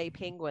two gay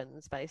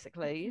penguins,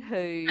 basically,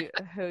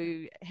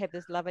 who have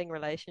this loving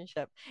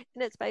relationship,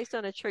 and it's based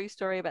on a true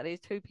story about these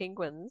two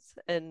penguins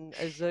in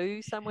a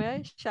zoo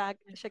somewhere,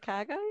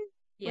 Chicago,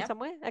 or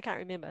somewhere. I can't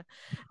remember.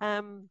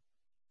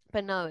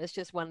 But no, it's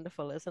just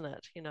wonderful, isn't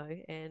it?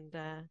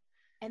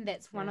 And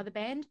that's one of the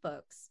banned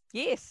books.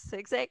 Yes,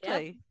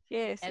 exactly. Yep.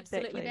 Yes,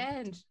 absolutely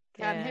exactly. Banned.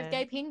 Can't have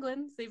gay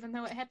penguins, even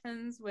though it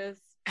happens with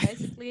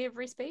basically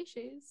every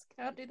species.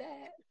 Can't do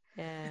that.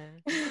 Yeah.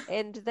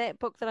 And that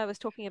book that I was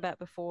talking about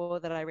before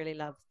that I really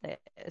loved that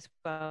as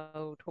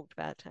well, talked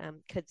about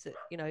kids,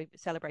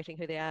 celebrating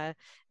who they are,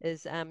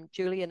 is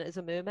Julian is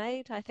a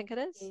Mermaid, I think it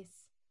is. Yes.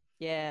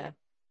 Yeah.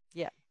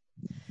 Yeah.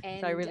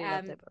 And so I really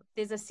love that book.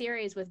 There's a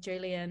series with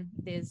Julian.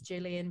 There's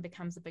Julian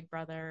Becomes a Big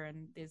Brother,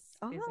 and there's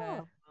a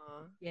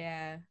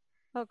yeah.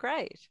 Oh,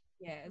 great.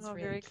 Yeah, it's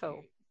really very cute.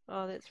 cool.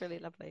 Oh, that's really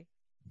lovely.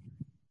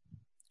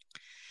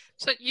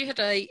 So you had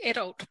a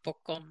adult book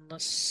on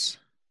this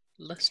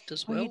list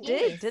as well. Oh, you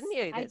did, didn't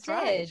you? That's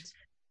I did. Right.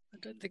 I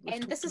don't think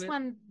and this is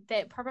one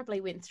that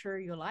probably went through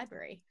your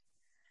library.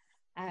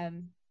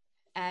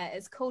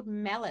 It's called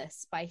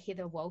Malice by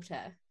Heather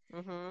Walter.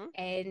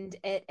 And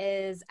it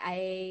is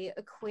a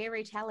queer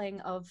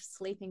retelling of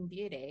Sleeping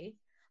Beauty,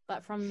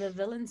 but from the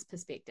villain's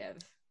perspective.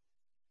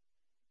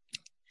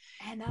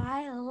 And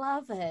I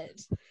love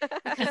it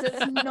because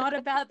it's not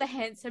about the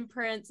handsome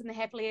prince and the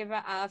happily ever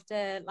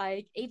after.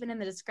 Like, even in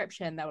the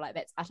description, they were like,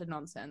 that's utter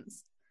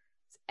nonsense.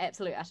 It's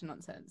absolute utter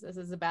nonsense. This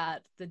is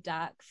about the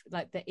dark,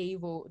 like the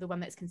evil, the one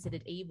that's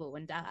considered evil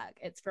and dark.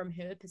 It's from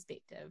her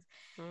perspective.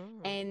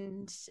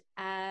 And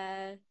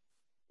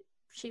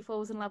she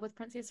falls in love with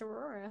Princess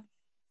Aurora.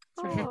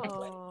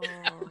 Oh.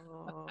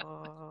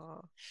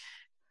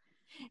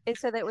 And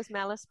so that was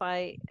Malice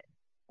by,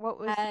 what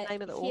was the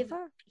name of the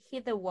author?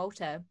 Heather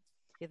Walter.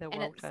 Heather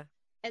Walter.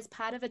 It's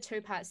part of a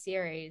 2-part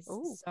series.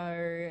 Ooh.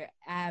 So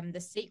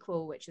the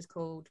sequel, which is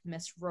called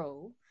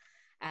Misrule,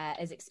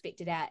 is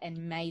expected out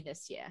in May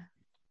this year.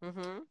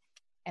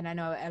 And I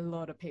know a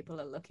lot of people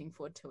are looking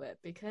forward to it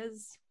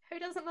because who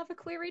doesn't love a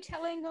queer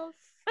retelling of,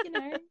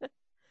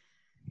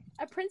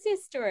 a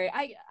princess story?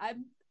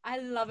 I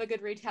love a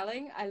good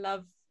retelling. I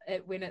love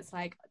it when it's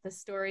like the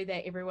story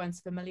that everyone's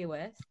familiar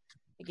with,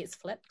 it gets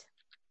flipped.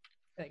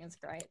 I think it's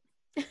great.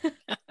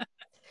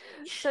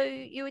 So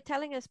you were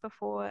telling us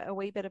before a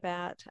wee bit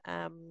about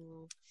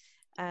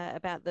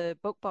the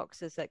book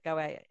boxes that go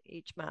out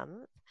each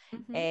month,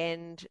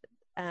 and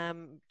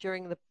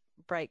during the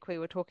break we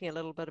were talking a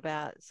little bit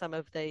about some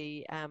of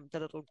the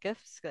little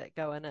gifts that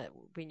go in it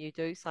when you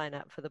do sign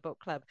up for the book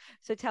club.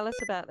 So tell us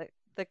about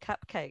the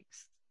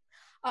cupcakes.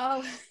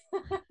 Oh,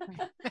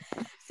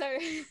 so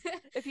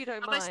if you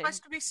don't mind, are they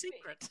supposed to be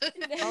secret?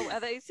 Oh, are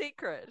they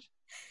secret?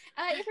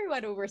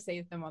 Everyone will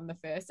receive them on the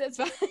 1st. It's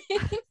fine.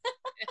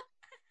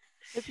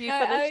 If you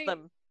finish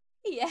them.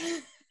 Yeah.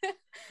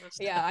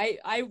 Yeah,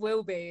 I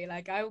will be.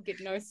 Like, I will get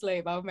no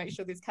sleep. I'll make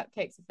sure these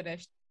cupcakes are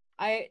finished.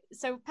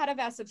 So part of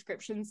our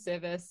subscription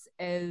service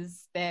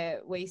is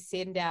that we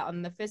send out,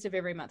 on the 1st of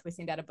every month, we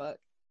send out a book.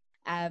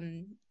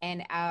 And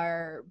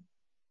our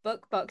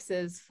book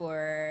boxes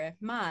for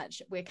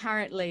March, we're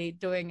currently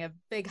doing a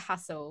big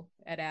hustle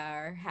at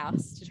our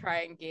house to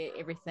try and get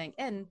everything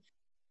in.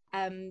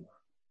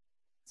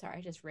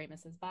 Sorry, just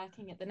Remus is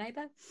barking at the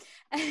neighbour.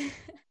 He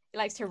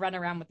likes to run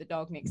around with the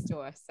dog next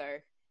door, so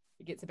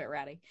it gets a bit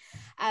rowdy.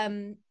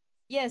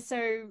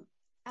 So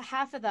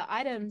half of the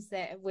items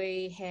that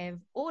we have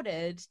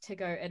ordered to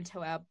go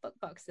into our book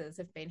boxes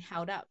have been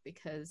held up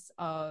because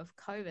of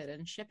COVID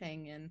and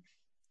shipping and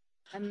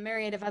a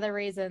myriad of other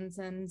reasons.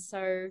 And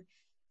so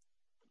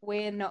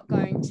we're not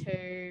going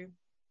to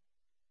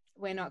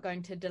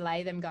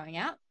delay them going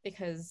out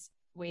because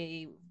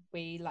we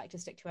like to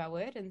stick to our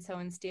word. And so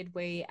instead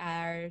we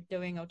are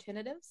doing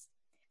alternatives.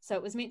 So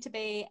it was meant to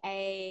be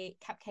a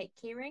cupcake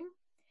keyring,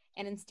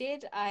 and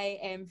instead I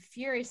am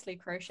furiously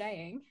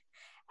crocheting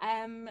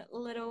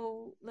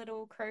little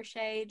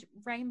crocheted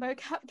rainbow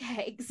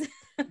cupcakes.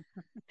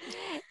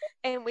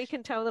 And we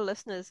can tell the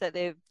listeners that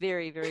they're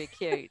very, very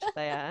cute.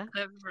 They are.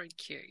 They're very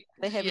cute.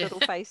 They have little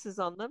faces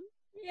on them.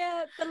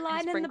 Yeah, the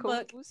line in the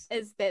book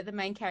is that the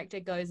main character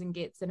goes and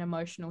gets an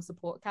emotional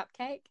support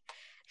cupcake.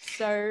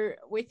 So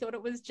we thought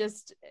it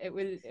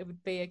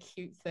would be a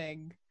cute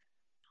thing.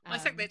 I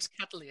think that's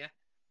cuddlier.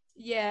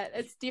 Yeah,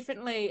 it's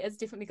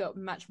definitely got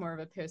much more of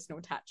a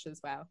personal touch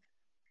as well.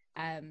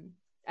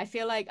 I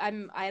feel like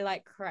I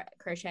like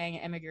crocheting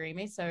at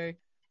amigurumi, so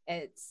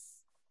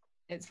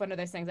it's one of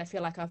those things I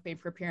feel like I've been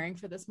preparing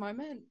for this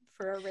moment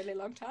for a really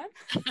long time.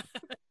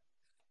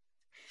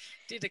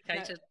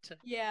 Dedicated to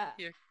yeah.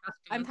 Your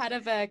I'm part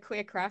of a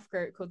queer craft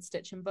group called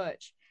Stitch and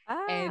Butch.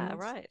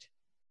 Right.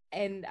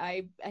 And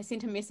I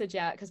sent a message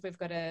out because we've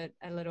got a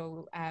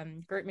little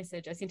group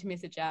message. I sent a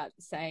message out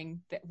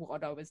saying that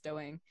what I was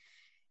doing.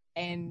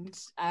 And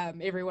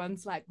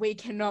everyone's like, we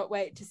cannot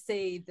wait to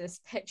see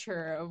this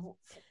picture of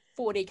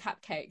 40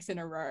 cupcakes in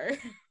a row.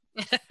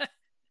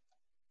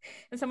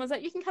 And someone's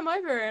like, you can come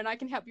over and I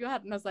can help you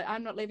out. And I was like,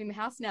 I'm not leaving the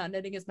house now.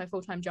 Knitting is my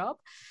full-time job.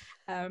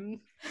 I'm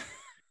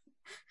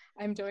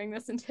doing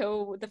this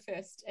until the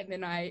 1st, and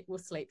then I will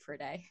sleep for a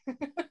day.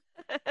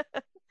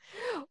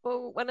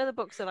 Well, one of the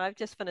books that I've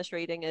just finished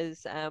reading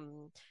is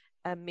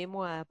a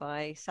memoir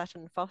by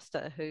Sutton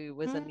Foster, who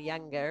was in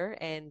Younger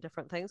and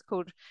different things,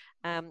 called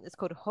it's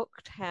called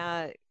Hooked: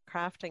 How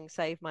Crafting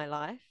Saved My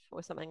Life,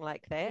 or something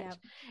like that.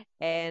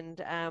 Yeah.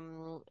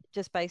 And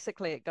just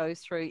basically it goes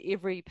through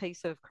every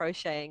piece of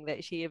crocheting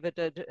that she ever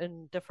did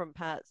in different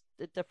parts,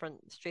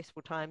 different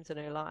stressful times in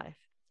her life.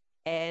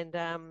 And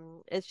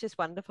it's just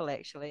wonderful,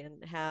 actually,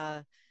 and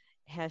how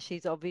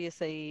she's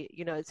obviously,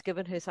 it's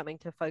given her something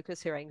to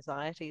focus her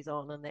anxieties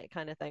on and that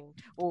kind of thing,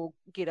 or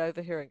get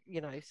over her,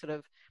 sort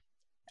of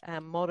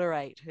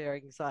moderate her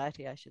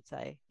anxiety, I should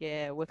say,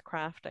 with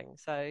crafting.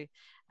 So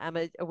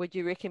would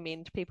you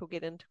recommend people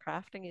get into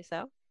crafting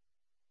yourself?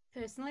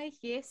 Personally,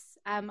 yes.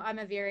 I'm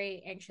a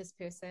very anxious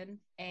person,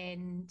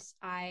 and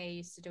I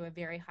used to do a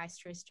very high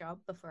stress job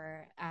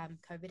before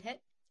COVID hit,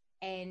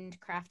 and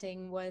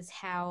crafting was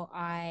how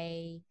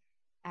I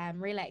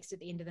relaxed at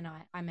the end of the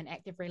night. I'm an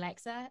active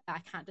relaxer. I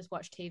can't just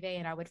watch TV,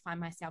 and I would find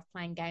myself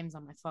playing games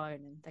on my phone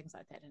and things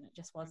like that, and it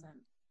just wasn't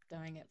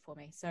doing it for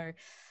me. So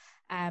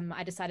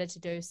I decided to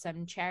do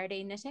some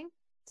charity knitting.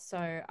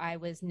 So I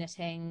was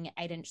knitting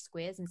 8-inch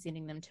squares and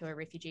sending them to a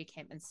refugee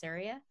camp in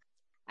Syria,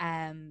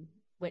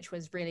 which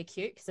was really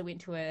cute because I went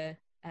to a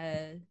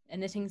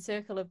knitting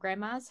circle of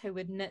grandmas who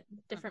would knit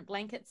different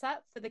blankets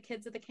up for the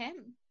kids of the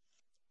camp.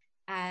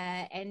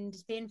 And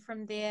then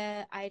from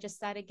there, I just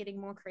started getting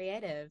more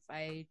creative.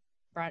 I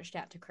branched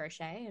out to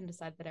crochet and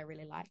decided that I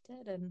really liked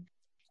it.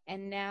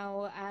 And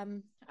now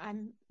I'm,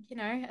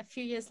 a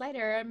few years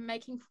later, I'm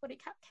making 40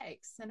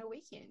 cupcakes in a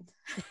weekend.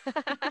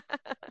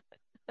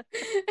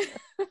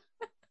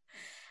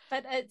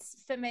 But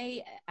it's, for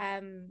me,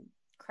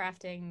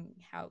 crafting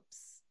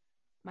helps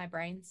my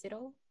brain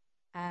settle.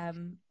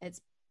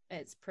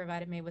 It's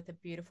provided me with a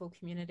beautiful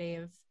community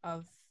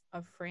of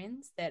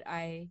friends that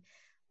I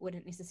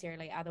wouldn't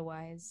necessarily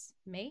otherwise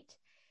meet.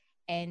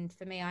 And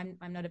for me, I'm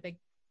not a big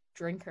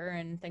drinker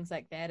and things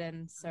like that,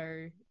 and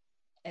so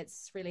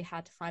it's really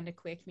hard to find a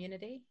queer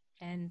community,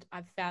 and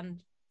I've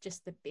found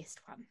just the best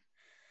one.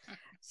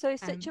 So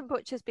Stitch and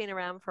Butch has been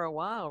around for a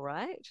while,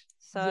 right?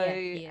 So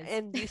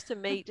and used to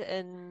meet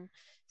in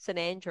St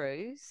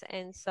Andrews.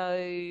 And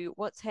so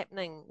what's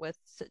happening with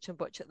Stitch and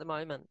Butch at the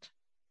moment?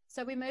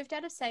 So we moved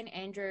out of St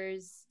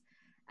Andrews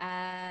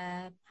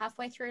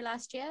halfway through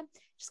last year.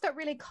 Just got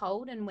really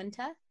cold in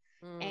winter,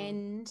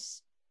 and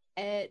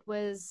it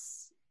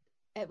was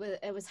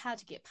hard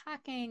to get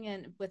parking,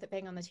 and with it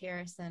being on the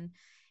terrace, and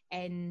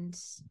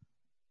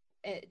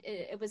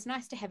it was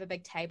nice to have a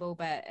big table,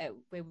 but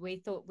we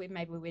thought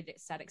maybe we'd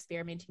start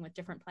experimenting with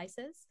different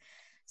places.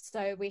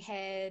 So we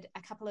had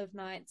a couple of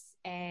nights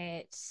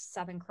at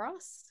Southern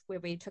Cross where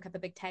we took up a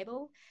big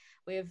table.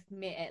 We've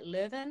met at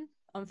Leuven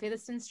on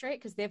Featherston Street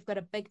because they've got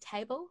a big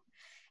table.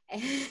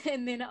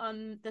 And then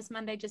on this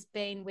Monday just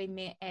been, we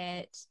met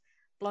at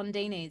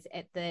Blondini's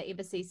at the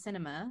Embassy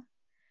Cinema.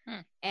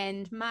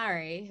 And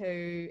Mari,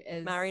 who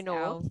is Mari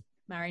North,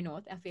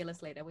 our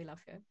fearless leader, we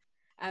love her.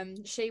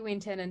 She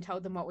went in and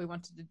told them what we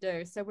wanted to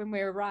do. So when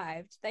we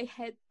arrived, they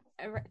had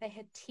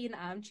 10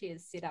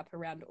 armchairs set up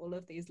around all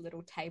of these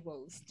little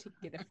tables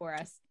together for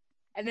us,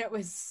 and it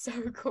was so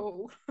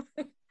cool.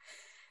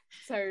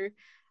 So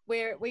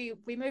we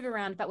move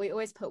around, but we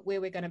always put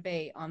where we're going to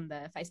be on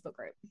the Facebook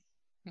group,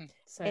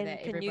 so and that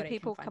can everybody new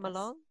people can come us.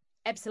 Along?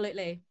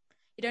 Absolutely.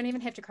 You don't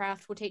even have to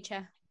craft. We'll teach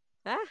you.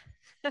 Ah.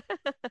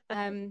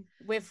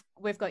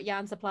 We've got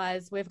yarn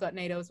supplies, we've got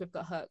needles, we've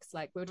got hooks.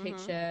 Like, we'll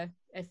teach you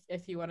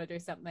if you want to do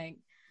something.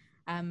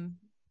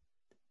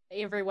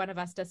 Every one of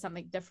us does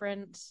something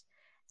different.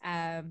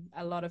 A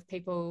lot of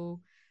people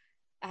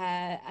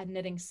are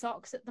knitting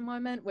socks at the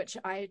moment, which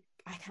I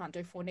can't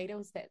do 4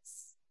 needles.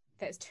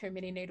 That's too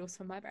many needles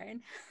for my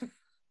brain.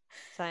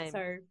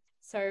 Same.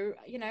 So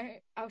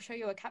I'll show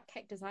you a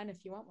cupcake design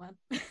if you want one.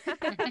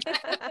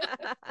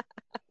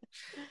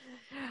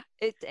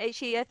 It's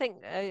actually, I think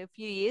a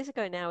few years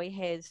ago now, we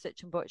had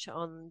Stitch and Butch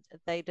on.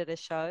 They did a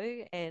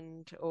show,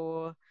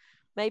 or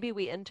maybe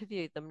we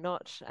interviewed them. Or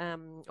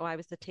I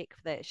was the tech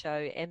for that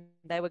show, and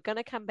they were going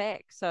to come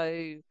back.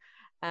 So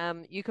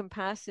you can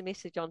pass the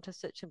message on to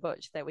Stitch and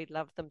Butch that we'd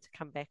love them to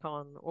come back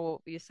on, or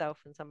yourself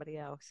and somebody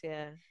else.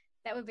 Yeah,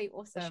 that would be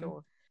awesome. For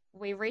sure.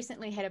 We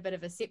recently had a bit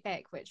of a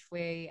setback, which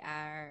we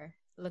are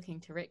looking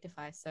to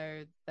rectify.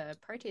 So the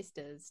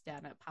protesters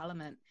down at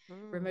Parliament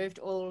removed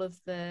all of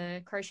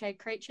the crocheted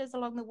creatures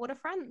along the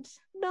waterfront.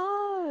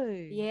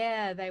 No.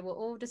 Yeah, they were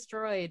all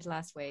destroyed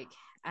last week.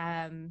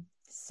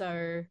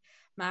 So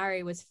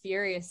Mari was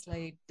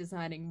furiously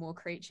designing more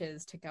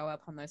creatures to go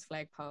up on those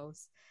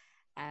flagpoles.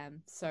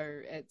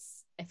 So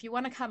if you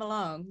want to come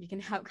along, you can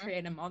help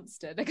create a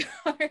monster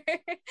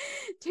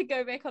to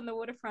go back on the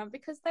waterfront,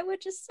 because they were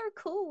just so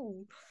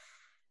cool.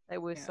 They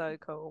were so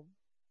cool.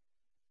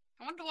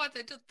 I wonder why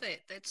they did that.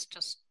 That's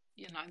just,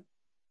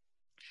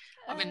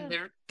 I mean,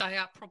 they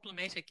are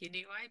problematic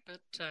anyway,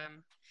 but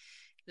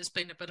there's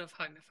been a bit of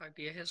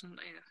homophobia, hasn't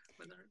there?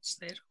 Whether it's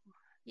that or...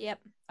 Yep.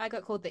 I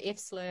got called the F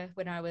slur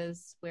when I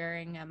was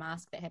wearing a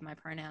mask that had my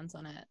pronouns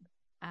on it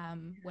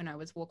when I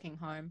was walking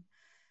home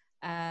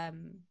a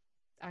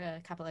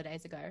couple of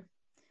days ago.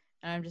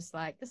 And I'm just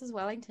like, this is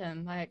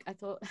Wellington. Like, I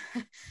thought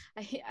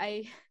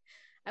I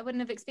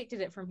wouldn't have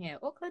expected it from here.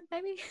 Auckland,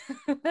 maybe?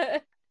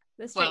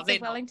 The streets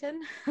of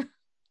Wellington.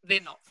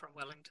 They're not from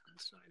Wellington,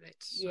 so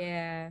that's...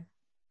 Yeah.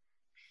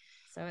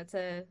 So it's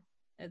a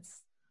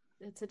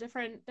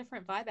different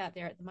vibe out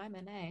there at the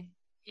moment, eh?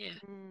 Yeah.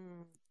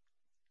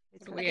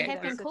 But there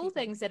have been cool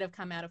things that have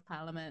come out of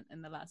Parliament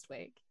in the last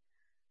week.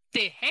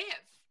 There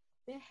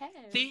has.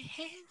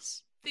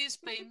 There's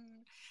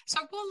been... So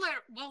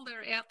while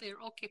they're out there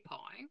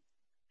occupying,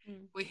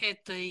 we had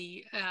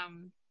the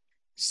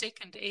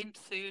second and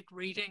third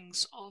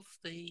readings of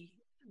the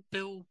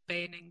bill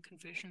banning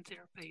conversion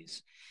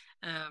therapies.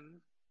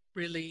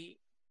 Really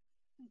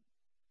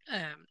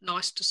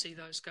nice to see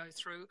those go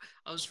through.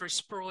 I was very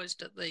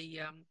surprised at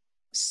the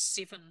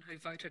 7 who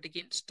voted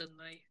against in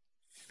the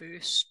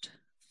first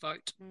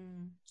vote.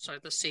 So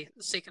the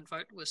second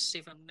vote was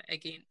 7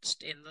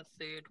 against and the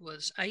third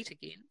was 8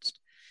 against.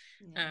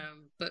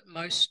 But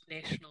most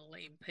national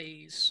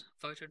MPs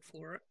voted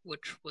for it,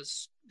 which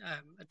was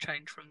a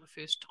change from the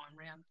first time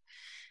round.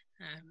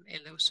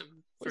 And there was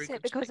some very good...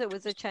 Is that because it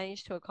was a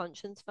change to a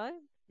conscience vote?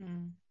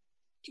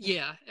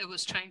 Yeah, it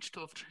was changed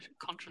to a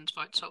conscience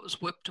vote, so it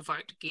was whipped to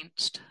vote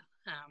against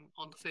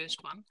on the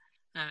first one,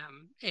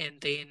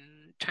 and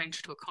then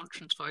changed to a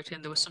conscience vote,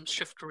 and there was some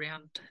shift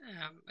around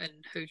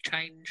in who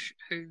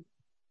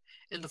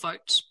in the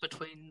votes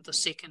between the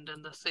second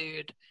and the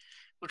third,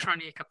 which were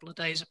only a couple of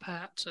days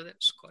apart, so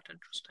that's quite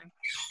interesting.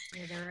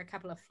 Yeah, there were a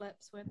couple of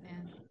flips, weren't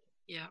there?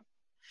 Yeah,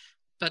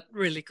 but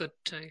really good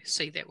to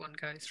see that one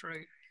go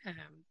through,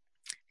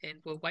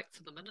 and we'll wait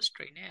for the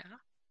ministry now.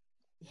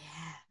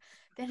 Yeah.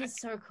 That is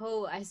so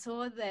cool. I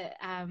saw that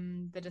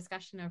the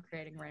discussion of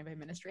creating a rainbow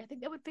ministry. I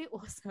think that would be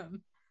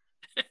awesome.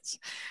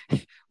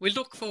 We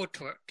look forward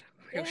to it.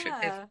 We should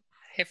have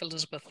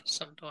Elizabeth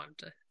sometime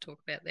to talk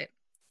about that.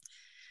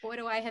 Boy,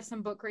 do I have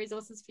some book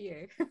resources for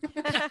you.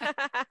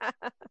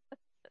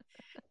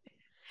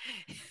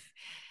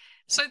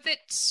 So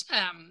that's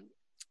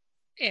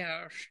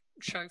our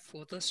show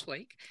for this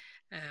week.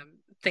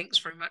 Thanks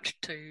very much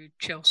to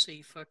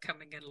Chelsea for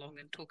coming along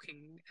and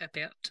talking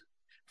about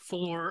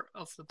 4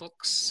 of the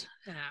books,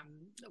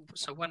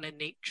 so one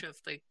in each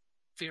of the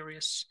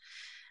various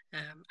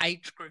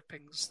age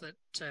groupings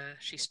that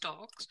she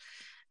stocks.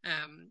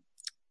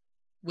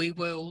 We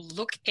will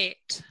look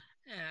at,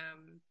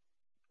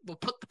 we'll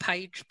put the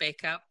page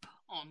back up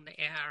on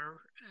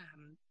our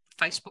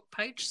Facebook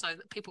page so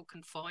that people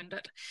can find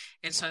it,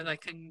 and so they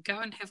can go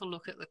and have a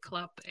look at the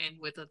club and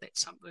whether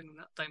that's something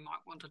that they might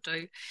want to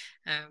do.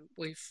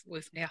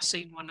 We've now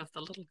seen one of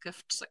the little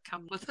gifts that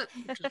come with it,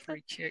 which is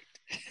very cute.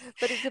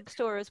 But it's a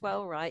bookstore as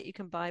well, right? You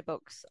can buy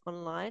books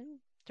online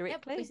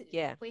directly.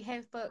 Yep, we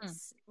have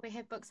books. We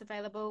have books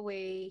available.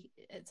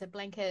 It's a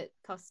blanket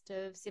cost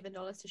of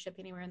 $7 to ship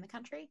anywhere in the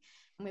country,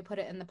 and we put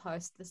it in the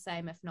post the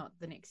same, if not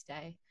the next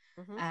day,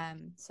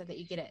 so that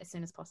you get it as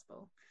soon as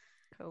possible.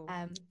 Cool.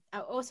 I'm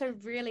also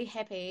really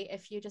happy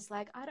if you're just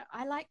like,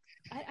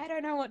 I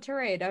don't know what to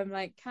read. I'm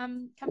like,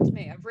 come to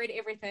me. I've read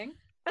everything.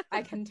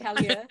 I can tell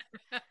you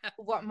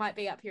what might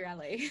be up your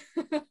alley.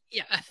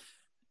 Yeah.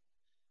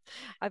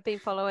 I've been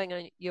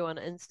following you on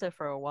Insta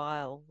for a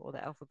while, or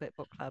the Alphabet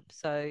Book Club,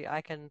 so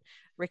I can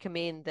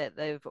recommend that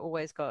they've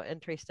always got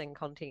interesting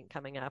content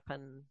coming up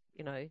and,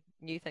 you know,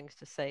 new things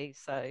to see.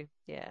 So,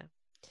 yeah.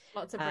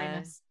 Lots of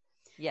brainers.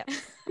 Yeah.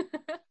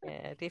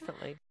 Yeah,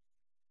 definitely.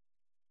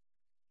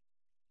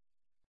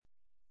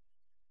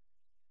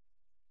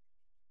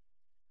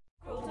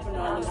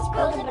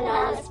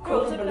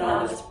 Quilted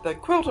Bananas. The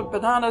Quilted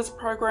Bananas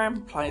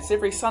program plays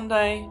every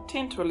Sunday,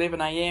 10 to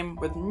 11 a.m.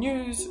 with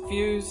news,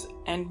 views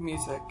and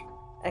music.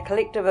 A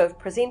collective of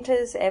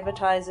presenters,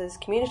 advertisers,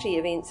 community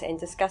events and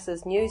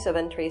discusses news of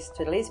interest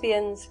to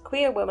lesbians,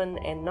 queer women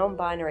and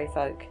non-binary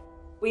folk.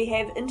 We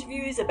have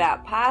interviews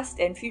about past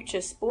and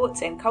future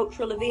sports and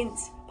cultural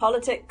events,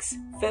 politics,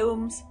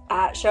 films,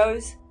 art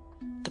shows.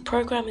 The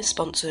programme is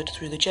sponsored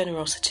through the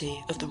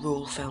generosity of the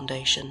Rule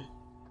Foundation.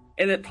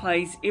 And it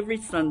plays every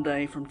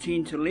Sunday from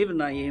 10 to 11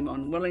 a.m.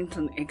 on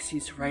Wellington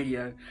Access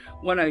Radio,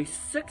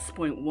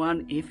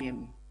 106.1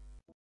 FM.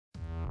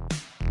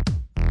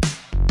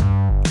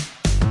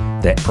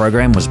 That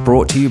program was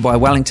brought to you by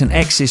Wellington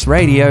Access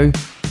Radio.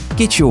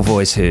 Get your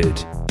voice heard.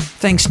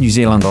 Thanks New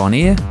Zealand On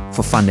Air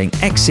for funding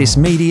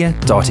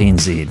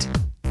accessmedia.nz.